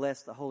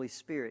unless the Holy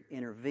Spirit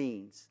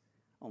intervenes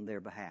on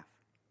their behalf.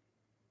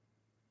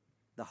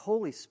 The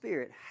Holy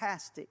Spirit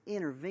has to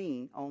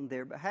intervene on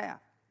their behalf.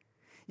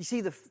 You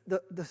see,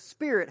 the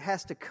Spirit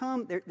has to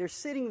come. They're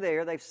sitting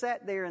there. They've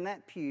sat there in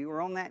that pew or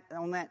on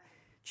that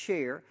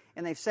chair,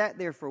 and they've sat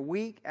there for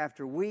week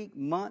after week,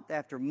 month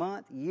after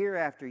month, year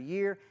after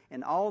year,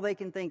 and all they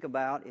can think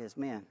about is,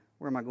 man,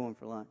 where am I going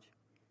for lunch?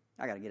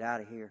 I got to get out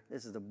of here.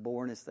 This is the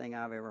boringest thing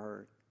I've ever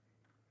heard.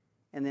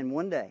 And then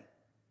one day,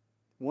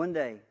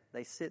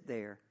 they sit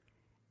there,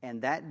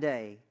 and that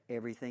day,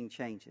 everything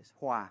changes.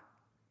 Why?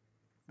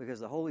 Because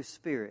the Holy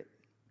Spirit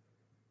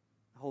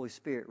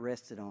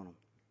rested on them.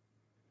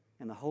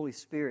 And the Holy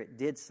Spirit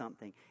did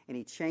something, and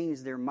He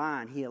changed their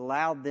mind. He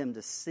allowed them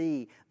to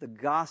see the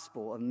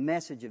gospel, a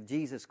message of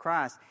Jesus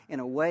Christ,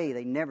 in a way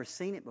they'd never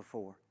seen it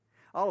before.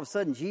 All of a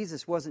sudden,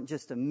 Jesus wasn't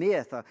just a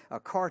myth, a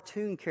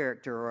cartoon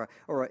character,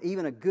 or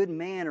even a good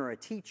man or a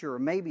teacher or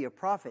maybe a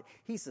prophet.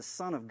 He's the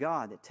Son of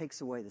God that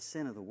takes away the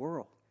sin of the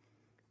world.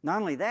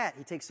 Not only that,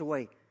 He takes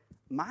away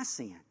my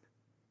sin.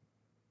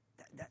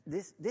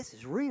 This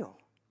is real.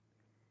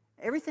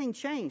 Everything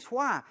changed.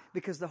 Why?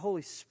 Because the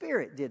Holy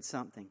Spirit did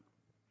something.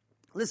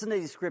 Listen to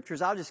these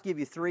scriptures. I'll just give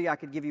you 3. I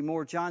could give you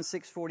more. John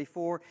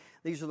 6:44.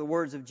 These are the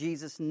words of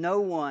Jesus.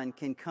 No one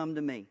can come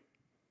to me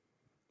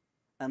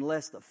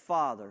unless the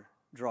Father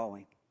draw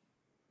him.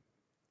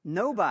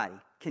 Nobody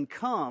can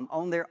come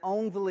on their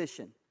own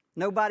volition.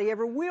 Nobody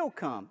ever will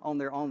come on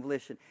their own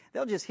volition.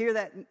 They'll just hear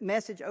that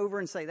message over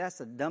and say, that's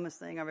the dumbest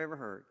thing I've ever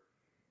heard.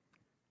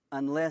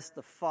 Unless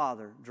the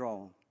Father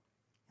draw them.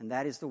 And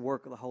that is the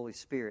work of the Holy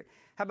Spirit.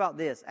 How about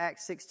this?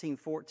 Acts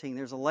 16:14.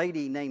 There's a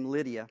lady named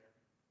Lydia.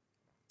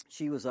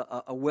 She was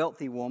a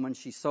wealthy woman.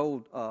 She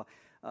sold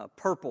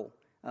purple,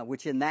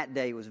 which in that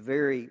day was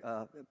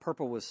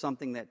purple was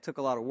something that took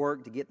a lot of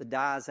work to get the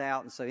dyes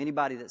out. And so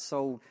anybody that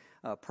sold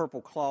purple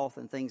cloth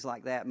and things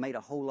like that made a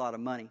whole lot of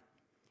money.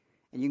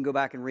 And you can go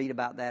back and read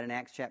about that in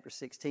Acts chapter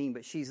 16.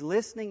 But she's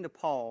listening to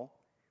Paul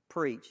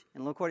preach.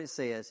 And look what it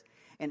says.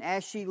 And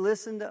as she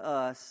listened to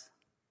us,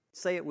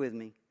 say it with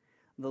me,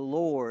 the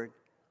Lord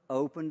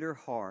opened her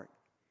heart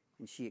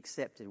and she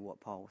accepted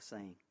what Paul was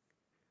saying.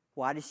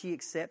 Why did she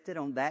accept it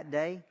on that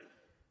day?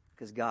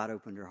 Because God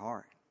opened her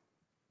heart.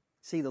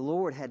 See, the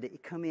Lord had to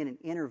come in and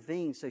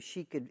intervene so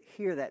she could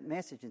hear that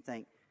message and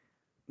think,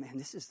 man,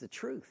 this is the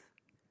truth.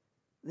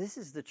 This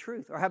is the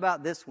truth. Or how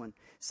about this one?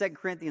 2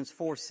 Corinthians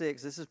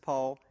 4:6. This is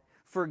Paul.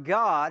 For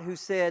God, who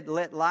said,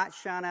 let light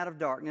shine out of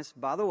darkness.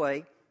 By the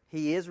way,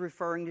 he is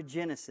referring to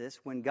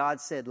Genesis when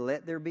God said,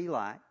 let there be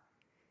light.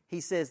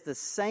 He says the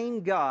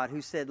same God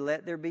who said,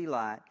 let there be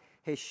light,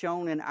 has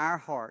shone in our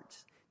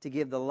hearts to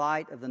give the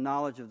light of the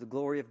knowledge of the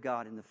glory of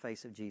God in the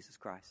face of Jesus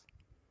Christ.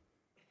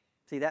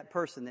 See, that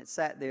person that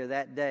sat there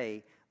that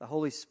day, the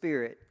Holy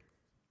Spirit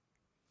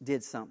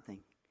did something.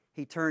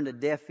 He turned a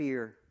deaf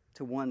ear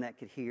to one that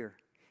could hear.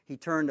 He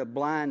turned a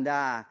blind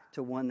eye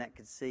to one that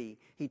could see.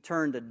 He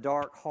turned a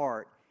dark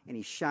heart and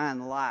He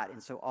shined light.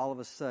 And so all of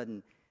a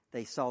sudden,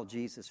 they saw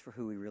Jesus for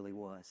who He really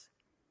was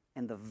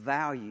and the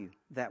value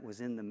that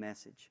was in the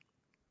message.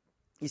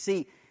 You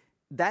see,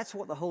 that's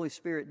what the Holy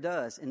Spirit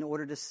does in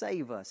order to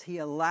save us. He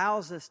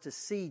allows us to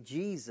see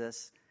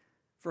Jesus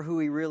for who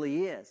He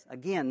really is.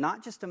 Again,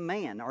 not just a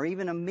man or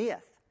even a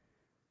myth.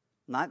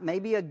 Not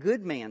maybe a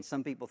good man,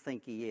 some people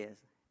think He is.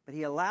 But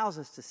He allows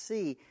us to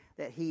see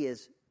that He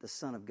is the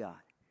Son of God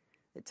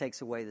that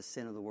takes away the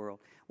sin of the world.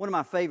 One of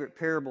my favorite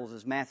parables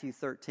is Matthew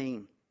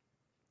 13.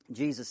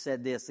 Jesus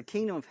said this, the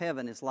kingdom of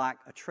heaven is like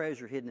a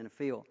treasure hidden in a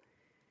field,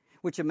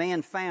 which a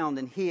man found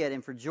and hid,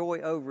 and for joy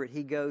over it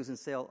he goes and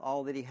sells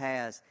all that he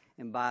has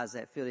and buys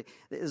that field.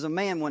 There's a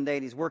man one day,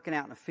 and he's working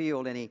out in a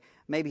field, and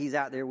maybe he's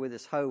out there with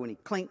his hoe, and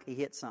he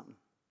hits something.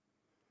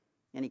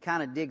 And he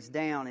kind of digs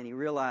down, and he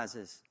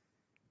realizes,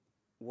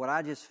 what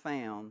I just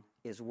found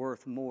is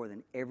worth more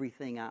than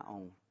everything I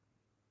own.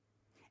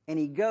 And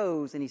he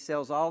goes and he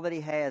sells all that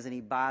he has, and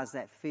he buys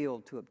that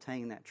field to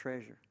obtain that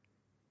treasure.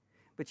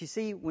 But you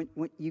see, when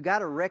you got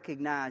to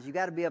recognize, you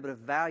got to be able to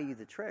value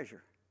the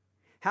treasure.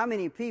 How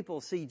many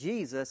people see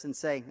Jesus and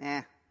say,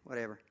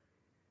 whatever,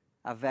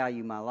 I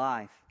value my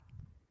life.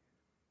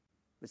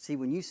 But see,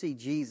 when you see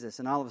Jesus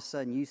and all of a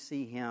sudden you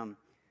see Him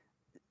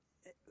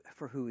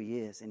for who He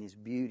is and His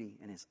beauty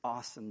and His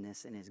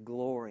awesomeness and His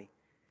glory,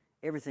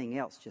 everything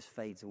else just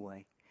fades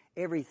away.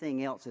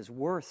 Everything else is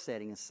worth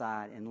setting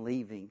aside and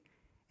leaving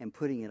and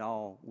putting it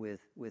all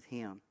with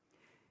Him.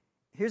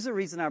 Here's the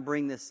reason I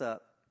bring this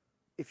up.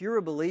 If you're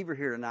a believer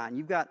here tonight and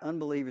you've got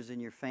unbelievers in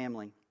your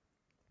family,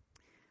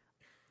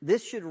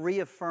 this should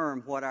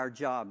reaffirm what our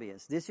job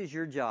is. This is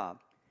your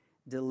job.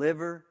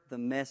 Deliver the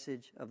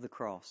message of the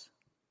cross.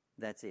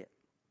 That's it.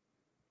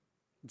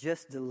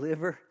 Just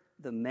deliver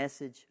the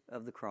message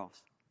of the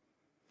cross.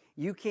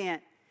 You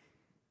can't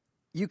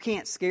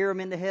scare them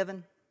into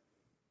heaven.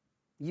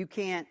 You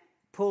can't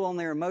pull on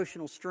their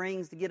emotional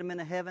strings to get them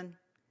into heaven.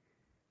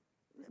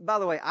 By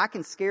the way, I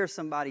can scare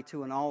somebody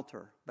to an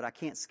altar, but I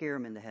can't scare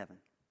them into heaven.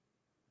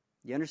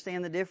 You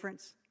understand the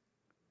difference?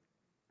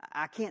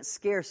 I can't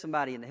scare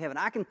somebody into heaven.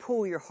 I can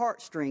pull your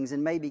heartstrings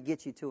and maybe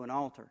get you to an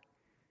altar.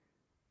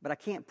 But I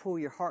can't pull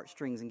your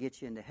heartstrings and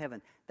get you into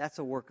heaven. That's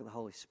a work of the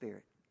Holy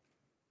Spirit.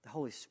 The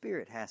Holy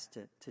Spirit has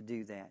to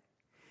do that.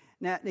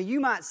 Now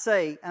you might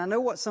say, and I know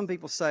what some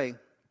people say.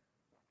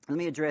 Let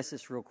me address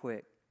this real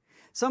quick.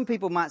 Some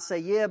people might say,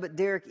 yeah, but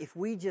Derricke, if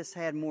we just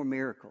had more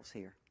miracles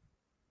here.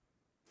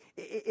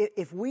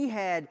 If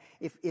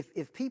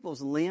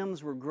people's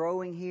limbs were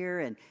growing here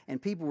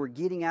and people were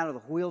getting out of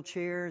the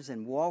wheelchairs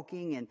and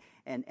walking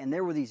and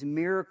there were these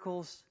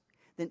miracles,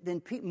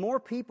 then more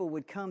people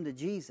would come to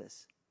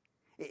Jesus.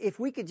 If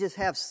we could just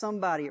have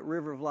somebody at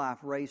River of Life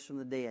raised from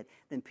the dead,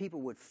 then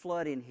people would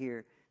flood in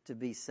here to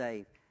be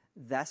saved.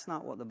 That's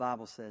not what the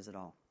Bible says at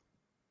all.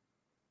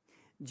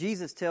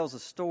 Jesus tells a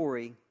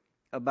story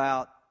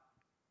about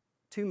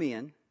two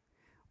men.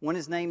 One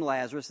is named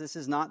Lazarus. This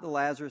is not the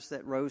Lazarus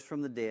that rose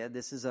from the dead.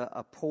 This is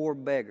a poor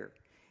beggar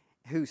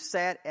who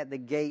sat at the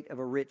gate of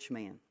a rich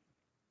man.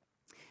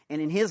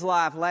 And in his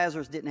life,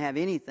 Lazarus didn't have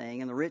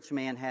anything, and the rich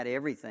man had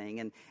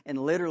everything. And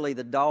literally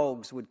the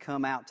dogs would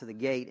come out to the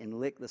gate and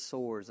lick the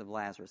sores of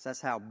Lazarus.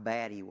 That's how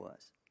bad he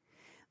was.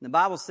 And the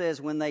Bible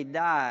says when they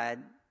died,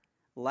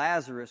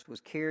 Lazarus was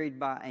carried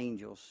by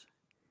angels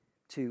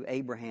to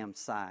Abraham's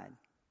side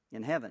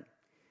in heaven.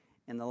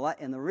 And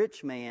the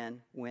rich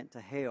man went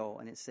to hell,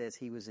 and it says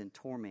he was in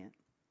torment.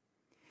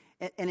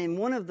 And in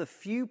one of the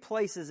few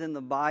places in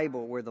the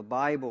Bible where the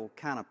Bible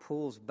kind of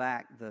pulls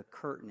back the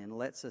curtain and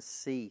lets us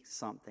see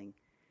something,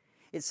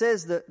 it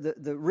says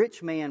the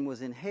rich man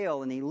was in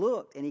hell, and he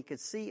looked, and he could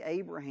see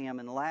Abraham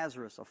and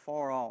Lazarus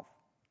afar off.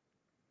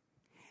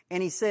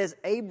 And he says,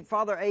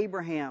 Father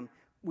Abraham,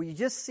 will you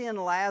just send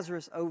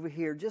Lazarus over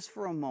here just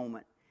for a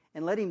moment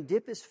and let him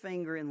dip his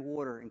finger in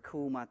water and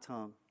cool my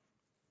tongue?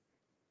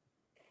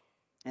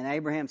 And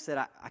Abraham said,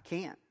 I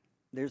can't.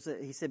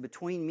 He said,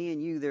 between me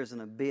and you, there's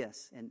an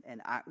abyss,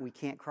 and we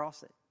can't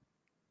cross it.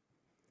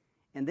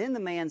 And then the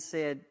man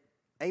said,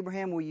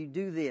 Abraham, will you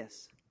do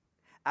this?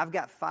 I've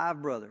got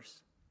 5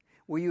 brothers.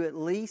 Will you at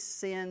least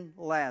send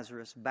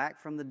Lazarus back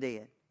from the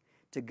dead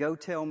to go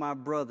tell my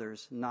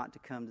brothers not to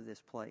come to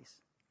this place?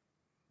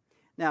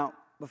 Now,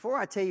 before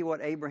I tell you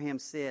what Abraham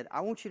said,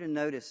 I want you to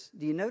notice,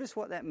 do you notice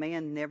what that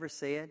man never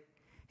said?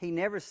 He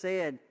never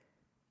said,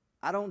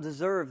 I don't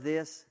deserve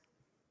this.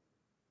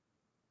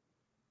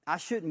 I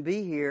shouldn't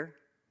be here.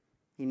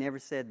 He never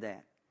said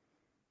that.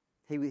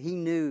 He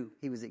knew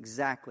he was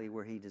exactly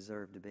where he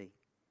deserved to be.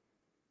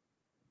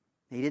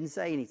 He didn't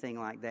say anything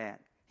like that.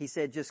 He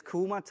said, just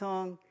cool my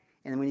tongue.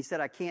 And when he said,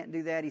 I can't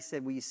do that, he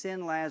said, will you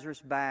send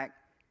Lazarus back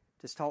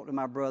to talk to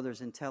my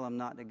brothers and tell them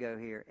not to go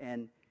here?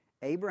 And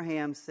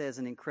Abraham says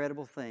an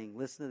incredible thing.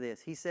 Listen to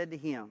this. He said to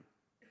him,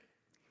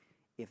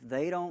 if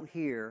they don't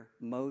hear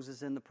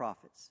Moses and the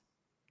prophets,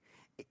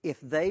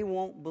 if they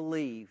won't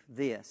believe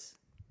this,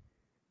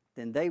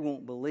 then they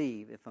won't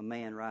believe if a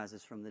man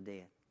rises from the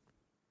dead.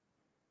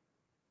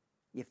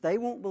 If they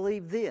won't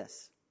believe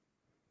this,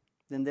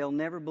 then they'll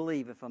never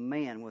believe if a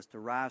man was to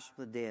rise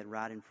from the dead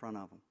right in front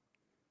of them.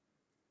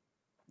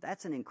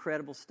 That's an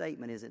incredible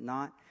statement, is it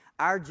not?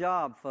 Our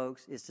job,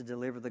 folks, is to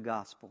deliver the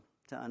gospel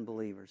to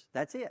unbelievers.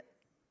 That's it.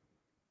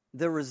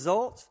 The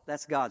results,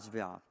 that's God's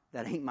job.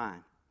 That ain't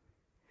mine.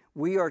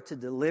 We are to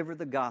deliver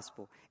the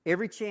gospel.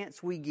 Every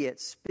chance we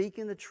get,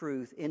 speaking the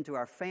truth into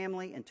our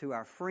family and to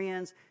our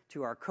friends,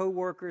 to our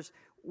co-workers,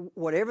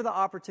 whatever the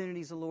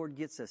opportunities the Lord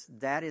gets us,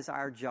 that is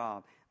our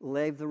job.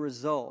 Leave the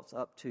results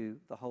up to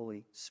the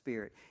Holy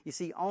Spirit. You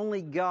see,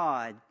 only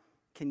God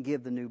can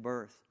give the new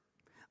birth.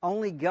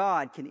 Only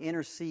God can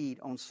intercede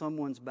on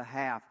someone's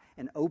behalf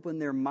and open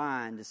their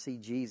mind to see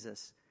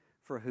Jesus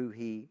for who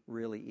He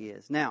really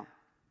is. Now,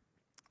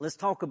 let's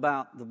talk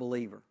about the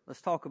believer.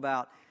 Let's talk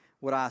about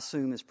what I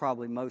assume is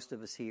probably most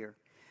of us here.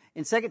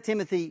 In 2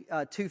 Timothy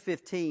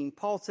 2:15,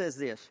 Paul says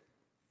this,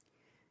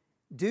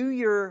 do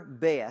your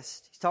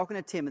best. He's talking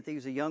to Timothy,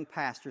 who's a young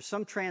pastor.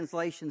 Some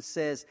translations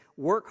says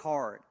work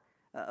hard.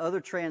 Other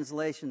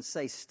translations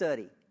say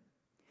study.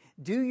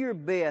 Do your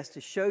best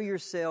to show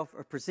yourself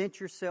or present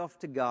yourself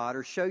to God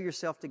or show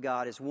yourself to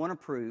God as one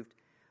approved,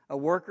 a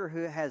worker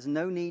who has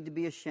no need to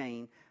be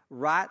ashamed,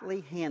 rightly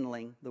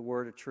handling the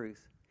word of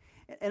truth.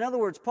 In other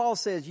words, Paul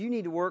says you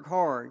need to work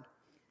hard,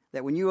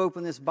 that when you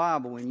open this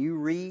Bible, when you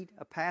read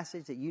a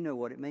passage, that you know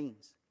what it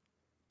means.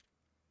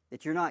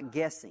 That you're not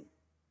guessing.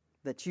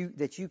 That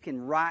you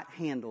can right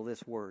handle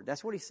this word.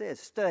 That's what he says.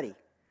 Study.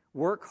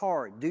 Work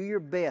hard. Do your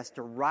best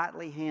to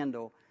rightly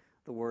handle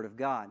the Word of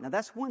God. Now,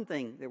 that's one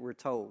thing that we're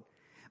told.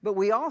 But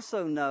we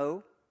also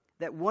know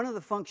that one of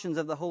the functions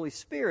of the Holy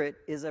Spirit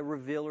is a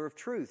revealer of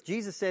truth.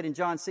 Jesus said in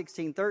John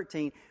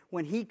 16:13,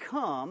 when He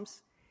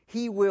comes,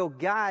 He will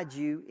guide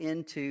you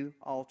into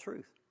all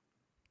truth.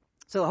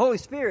 So the Holy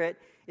Spirit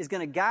is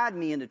going to guide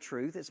me into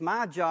truth. It's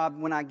my job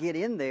when I get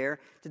in there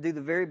to do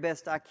the very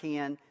best I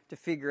can to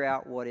figure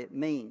out what it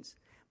means.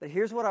 But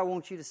here's what I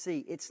want you to see.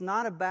 It's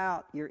not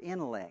about your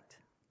intellect.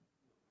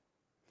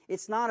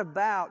 It's not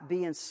about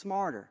being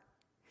smarter.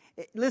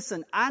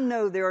 Listen, I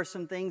know there are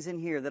some things in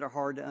here that are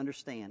hard to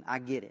understand. I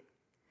get it.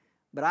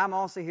 But I'm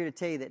also here to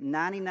tell you that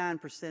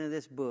 99% of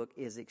this book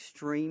is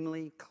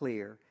extremely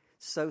clear,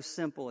 so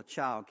simple a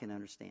child can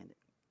understand it.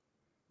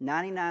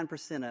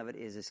 99% of it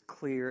is as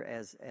clear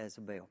as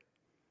a bell.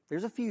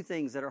 There's a few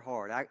things that are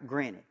hard,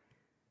 granted.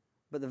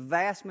 But the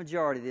vast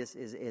majority of this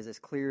is as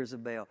clear as a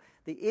bell.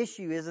 The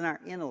issue isn't our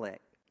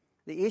intellect.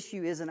 The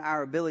issue isn't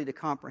our ability to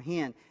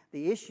comprehend.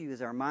 The issue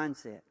is our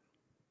mindset.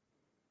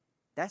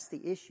 That's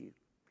the issue.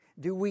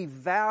 Do we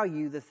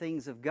value the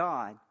things of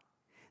God?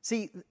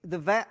 See,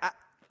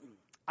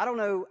 I don't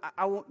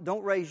know,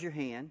 don't raise your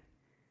hand,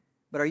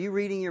 but are you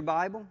reading your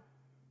Bible?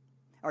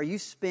 Are you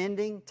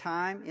spending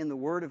time in the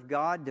Word of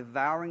God,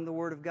 devouring the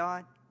Word of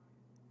God,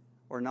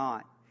 or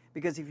not?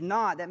 Because if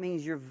not, that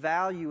means you're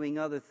valuing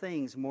other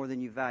things more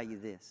than you value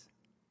this.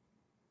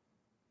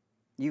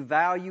 You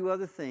value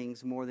other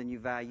things more than you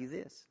value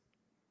this.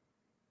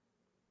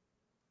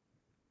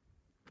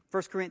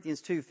 1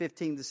 Corinthians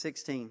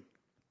 2:15-16.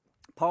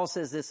 Paul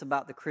says this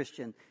about the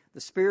Christian.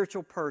 The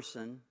spiritual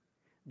person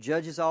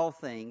judges all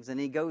things. And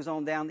he goes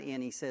on down the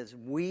end. He says,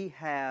 we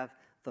have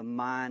the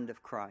mind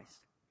of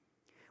Christ.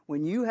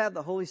 When you have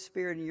the Holy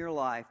Spirit in your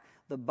life,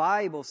 the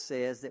Bible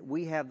says that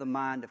we have the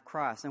mind of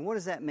Christ. And what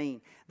does that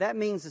mean? That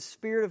means the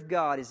Spirit of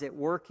God is at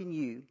work in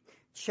you,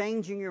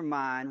 changing your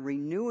mind,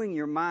 renewing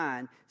your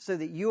mind so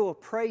that you'll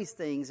appraise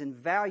things and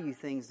value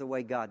things the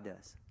way God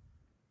does.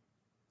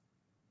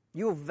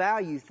 You'll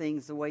value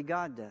things the way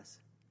God does.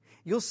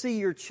 You'll see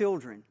your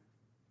children.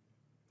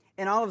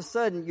 And all of a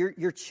sudden,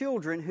 your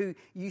children who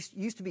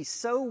used to be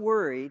so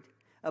worried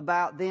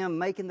about them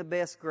making the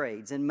best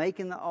grades and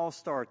making the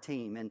all-star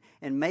team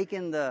and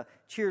making the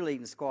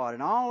cheerleading squad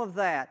and all of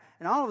that.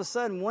 And all of a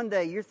sudden, one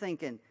day, you're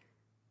thinking,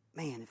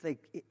 man,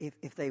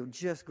 if they would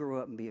just grow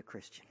up and be a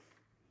Christian.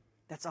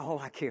 That's all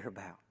I care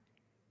about.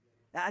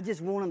 I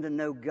just want them to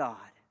know God.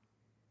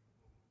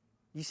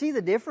 You see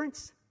the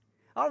difference?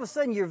 All of a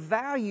sudden, your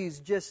values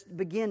just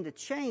begin to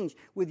change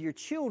with your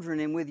children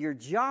and with your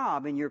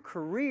job and your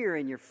career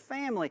and your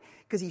family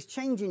because He's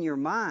changing your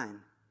mind.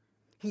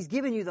 He's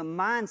giving you the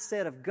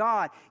mindset of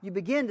God. You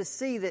begin to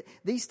see that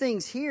these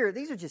things here,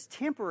 these are just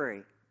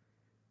temporary.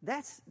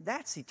 That's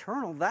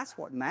eternal. That's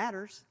what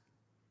matters.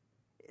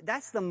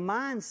 That's the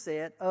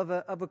mindset of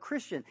a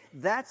Christian.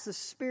 That's the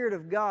Spirit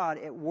of God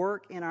at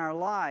work in our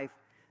life,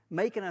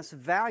 making us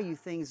value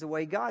things the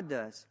way God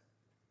does.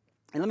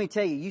 And let me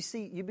tell you,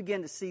 you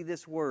begin to see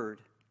this word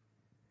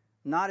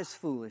not as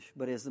foolish,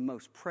 but as the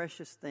most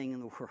precious thing in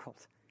the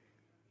world.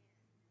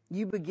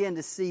 You begin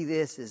to see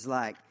this as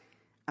like,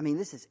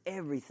 this is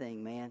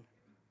everything, man.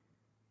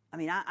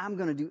 I'm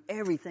going to do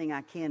everything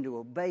I can to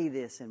obey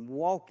this and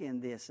walk in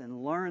this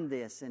and learn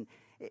this. And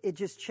it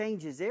just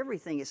changes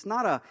everything. It's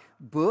not a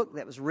book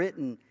that was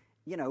written,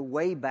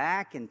 way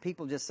back and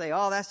people just say,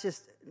 oh, that's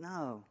just,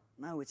 no,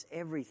 it's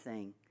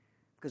everything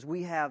because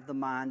we have the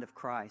mind of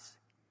Christ.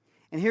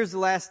 And here's the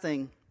last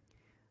thing.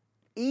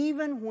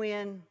 Even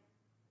when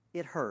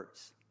it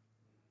hurts,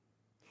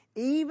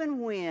 even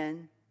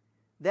when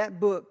that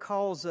book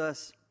calls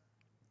us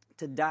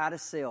to die to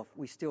self,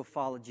 we still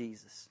follow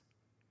Jesus.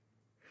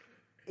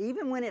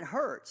 Even when it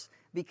hurts,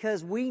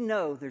 because we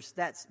know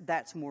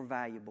that's more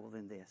valuable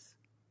than this.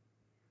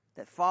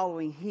 That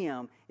following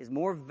Him is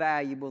more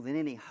valuable than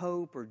any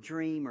hope or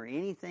dream or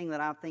anything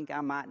that I think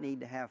I might need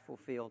to have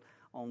fulfilled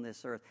on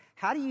this earth.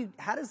 How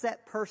does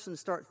that person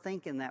start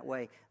thinking that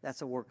way?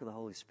 That's a work of the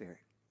Holy Spirit.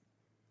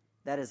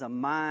 That is a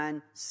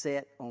mind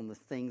set on the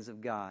things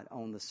of God,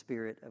 on the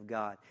Spirit of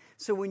God.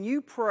 So when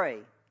you pray,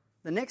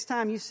 the next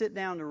time you sit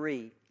down to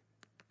read,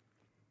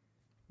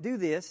 do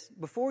this.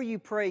 Before you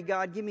pray,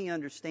 God, give me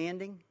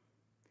understanding.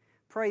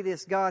 Pray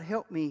this, God,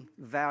 help me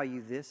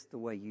value this the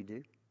way you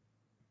do.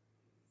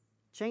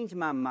 Change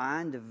my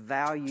mind to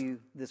value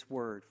this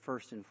word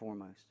first and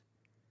foremost.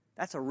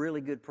 That's a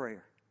really good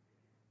prayer.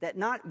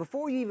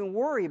 Before you even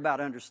worry about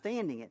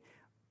understanding it,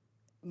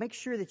 make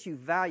sure that you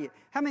value it.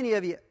 How many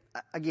of you,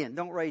 again,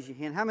 don't raise your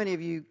hand, how many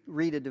of you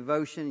read a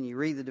devotion and you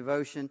read the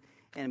devotion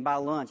and by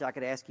lunch I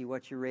could ask you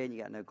what you read and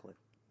you got no clue?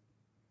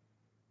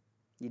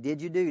 You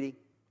did your duty.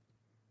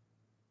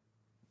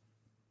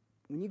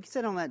 When you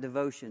sit on that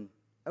devotion,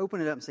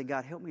 open it up and say,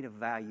 God, help me to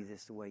value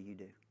this the way you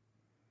do.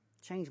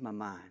 Change my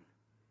mind.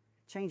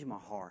 Change my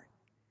heart.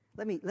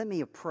 Let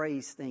me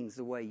appraise things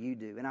the way you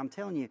do. And I'm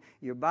telling you,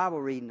 your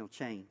Bible reading will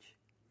change.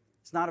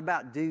 It's not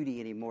about duty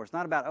anymore. It's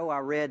not about, I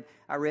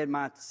read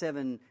my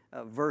 7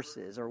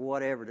 verses or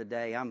whatever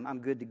today. I'm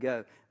good to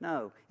go.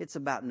 No, it's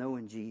about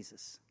knowing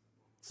Jesus.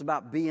 It's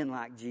about being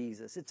like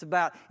Jesus.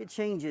 It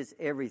changes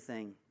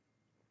everything.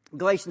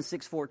 Galatians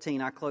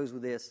 6:14, I close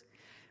with this.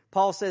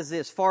 Paul says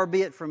this, far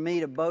be it from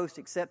me to boast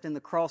except in the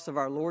cross of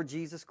our Lord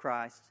Jesus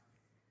Christ.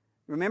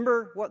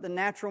 Remember what the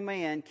natural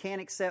man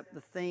can't accept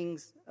the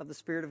things of the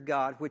Spirit of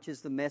God, which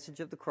is the message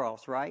of the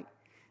cross, right?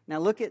 Now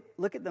look at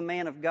the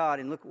man of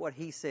God and look at what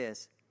he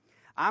says.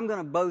 I'm going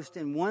to boast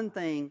in one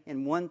thing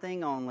and one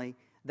thing only.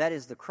 That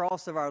is the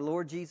cross of our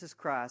Lord Jesus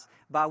Christ,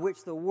 by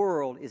which the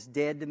world is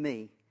dead to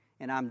me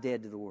and I'm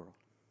dead to the world.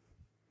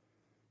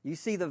 You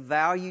see the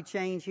value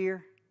change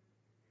here?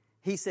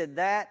 He said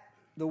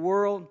the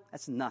world,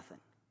 that's nothing.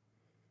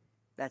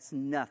 That's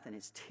nothing.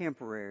 It's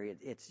temporary.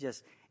 It's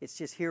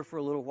just here for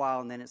a little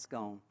while and then it's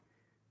gone.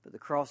 But the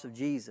cross of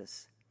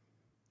Jesus,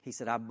 He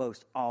said, I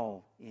boast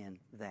all in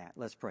that.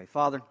 Let's pray.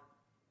 Father,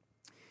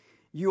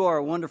 You are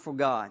a wonderful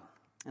God.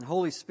 And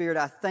Holy Spirit,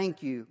 I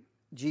thank You,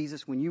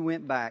 Jesus, when You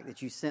went back,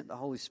 that You sent the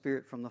Holy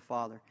Spirit from the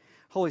Father.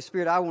 Holy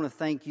Spirit, I want to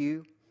thank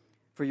You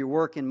for Your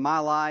work in my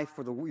life,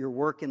 for Your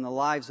work in the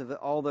lives of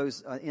all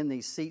those in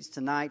these seats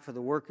tonight, for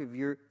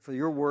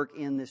Your work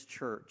in this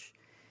church.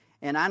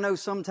 And I know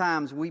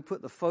sometimes we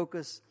put the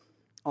focus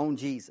on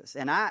Jesus.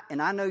 And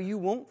I know You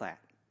want that.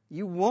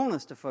 You want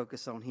us to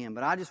focus on Him.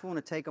 But I just want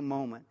to take a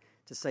moment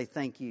to say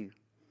thank You.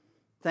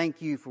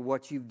 Thank You for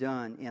what You've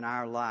done in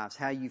our lives,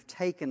 how You've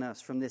taken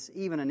us from this,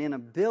 even an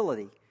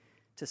inability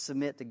to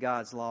submit to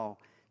God's law,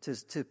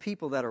 to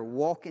people that are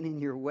walking in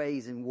your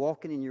ways and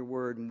walking in your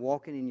word and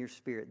walking in your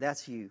spirit.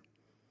 That's you.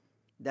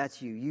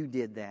 That's you. You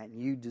did that,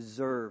 and you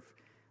deserve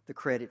the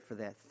credit for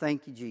that.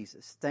 Thank you,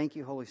 Jesus. Thank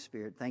you, Holy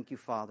Spirit. Thank you,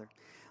 Father.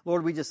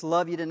 Lord, we just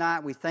love you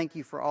tonight. We thank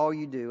you for all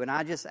you do. And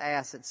I just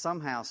ask that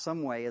somehow,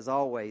 some way, as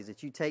always,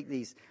 that you take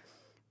these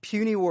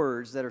puny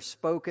words that are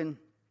spoken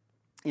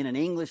in an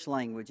English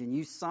language and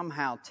you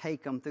somehow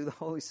take them through the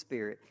Holy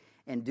Spirit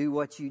and do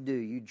what you do.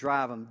 You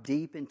drive them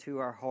deep into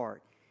our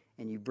heart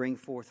and you bring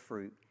forth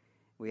fruit.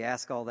 We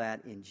ask all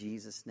that in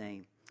Jesus'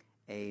 name.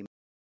 Amen.